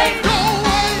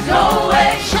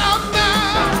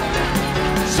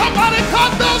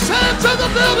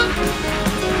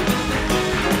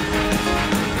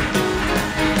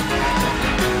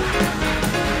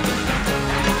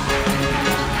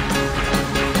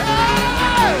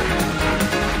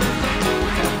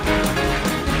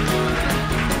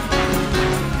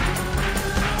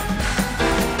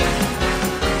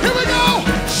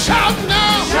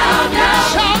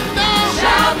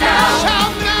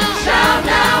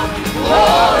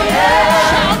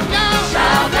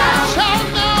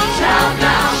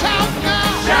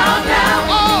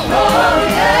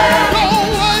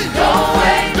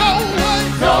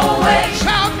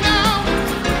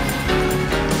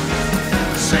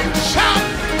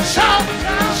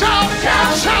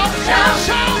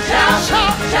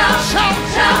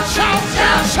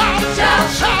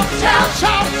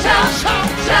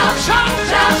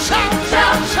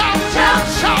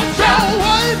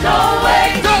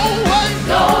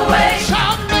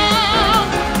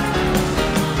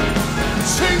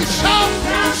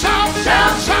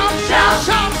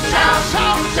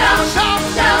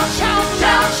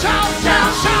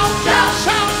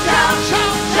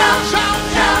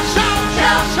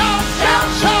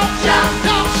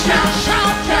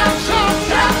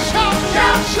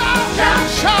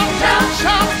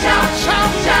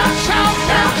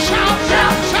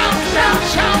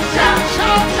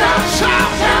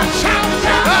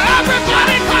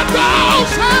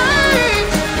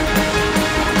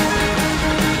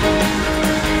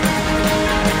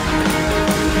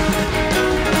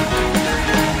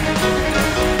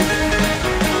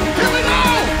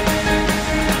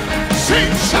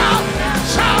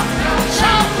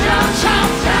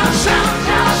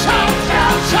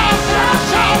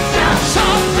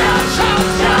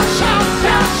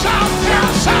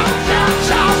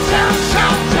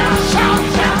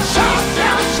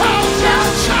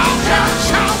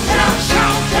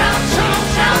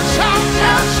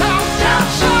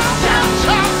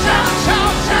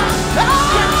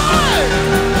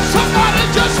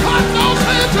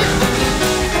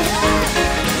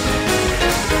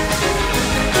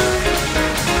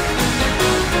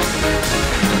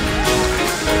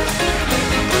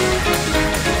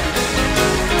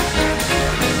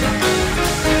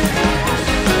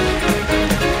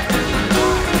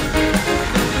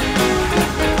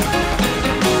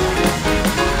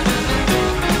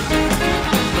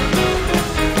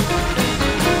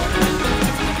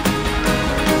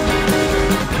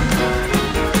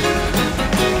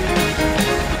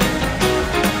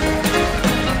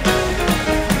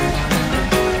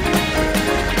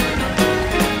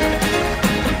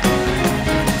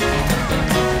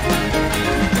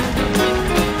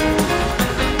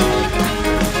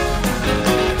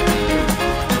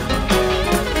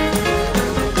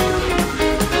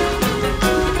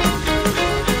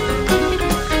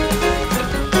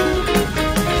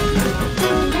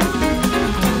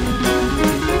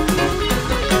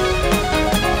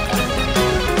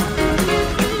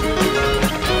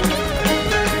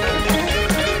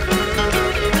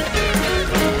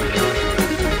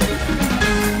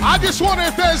 wonder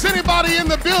if there's anybody in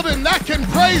the building that can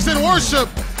praise and worship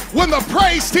when the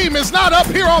praise team is not up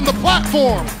here on the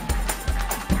platform.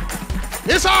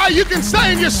 It's all right, you can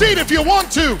stay in your seat if you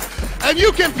want to, and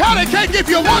you can pat a cake if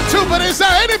you want to, but is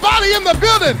there anybody in the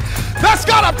building that's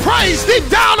got a praise deep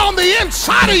down on the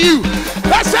inside of you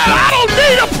that said, I don't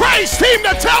need a praise team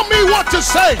to tell me what to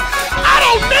say. I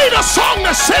don't need a song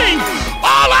to sing.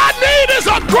 All I need is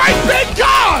a great big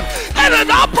God and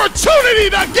an opportunity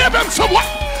to give him some.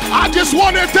 I just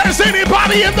wonder if there's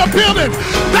anybody in the building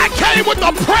that came with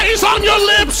the praise on your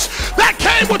lips, that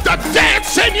came with the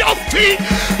dance in your feet.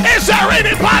 Is there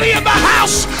anybody in the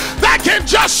house that can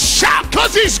just shout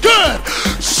because he's good,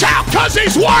 shout because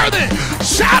he's worthy,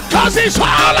 shout because he's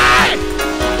holy?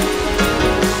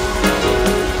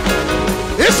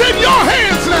 It's in your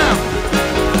hands now.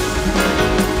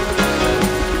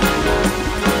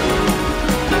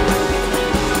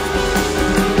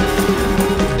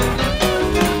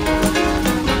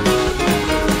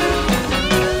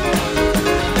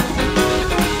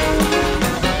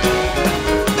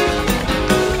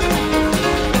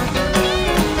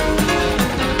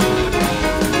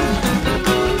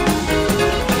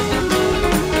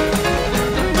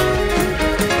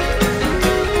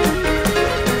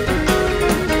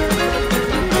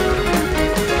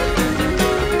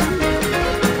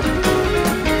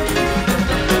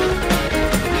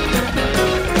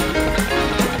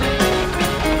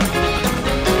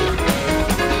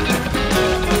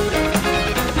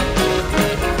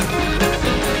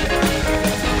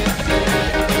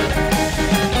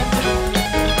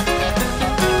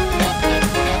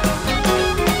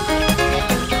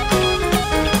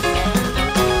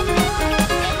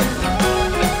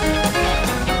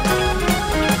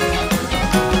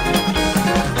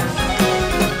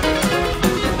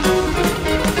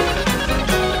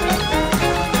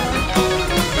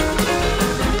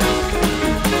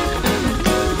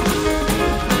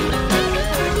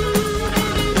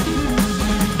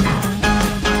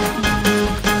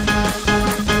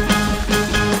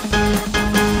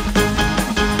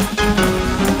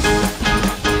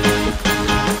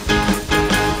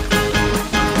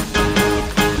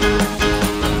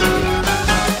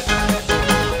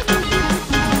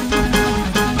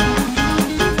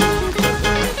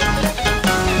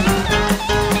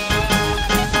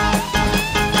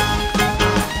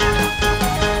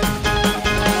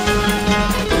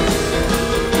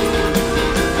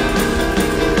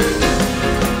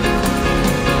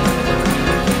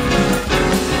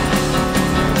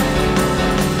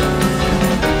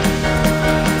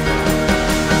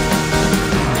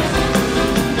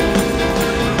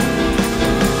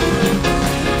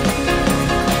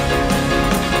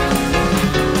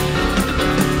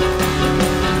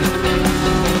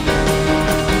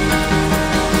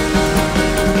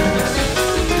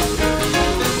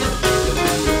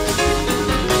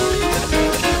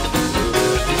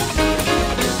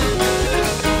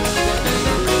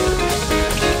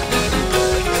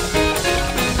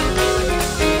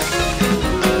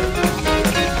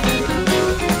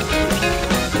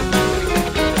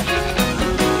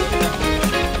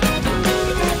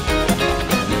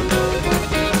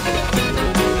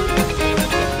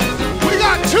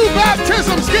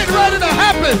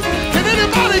 morning. Can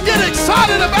anybody get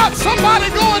excited about somebody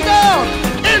going down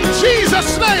in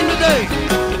Jesus' name today?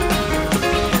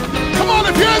 Come on,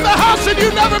 if you're in the house and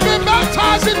you've never been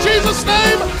baptized in Jesus'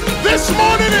 name, this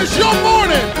morning is your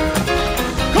morning.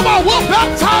 Come on, we'll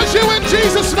baptize you in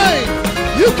Jesus' name.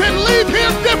 You can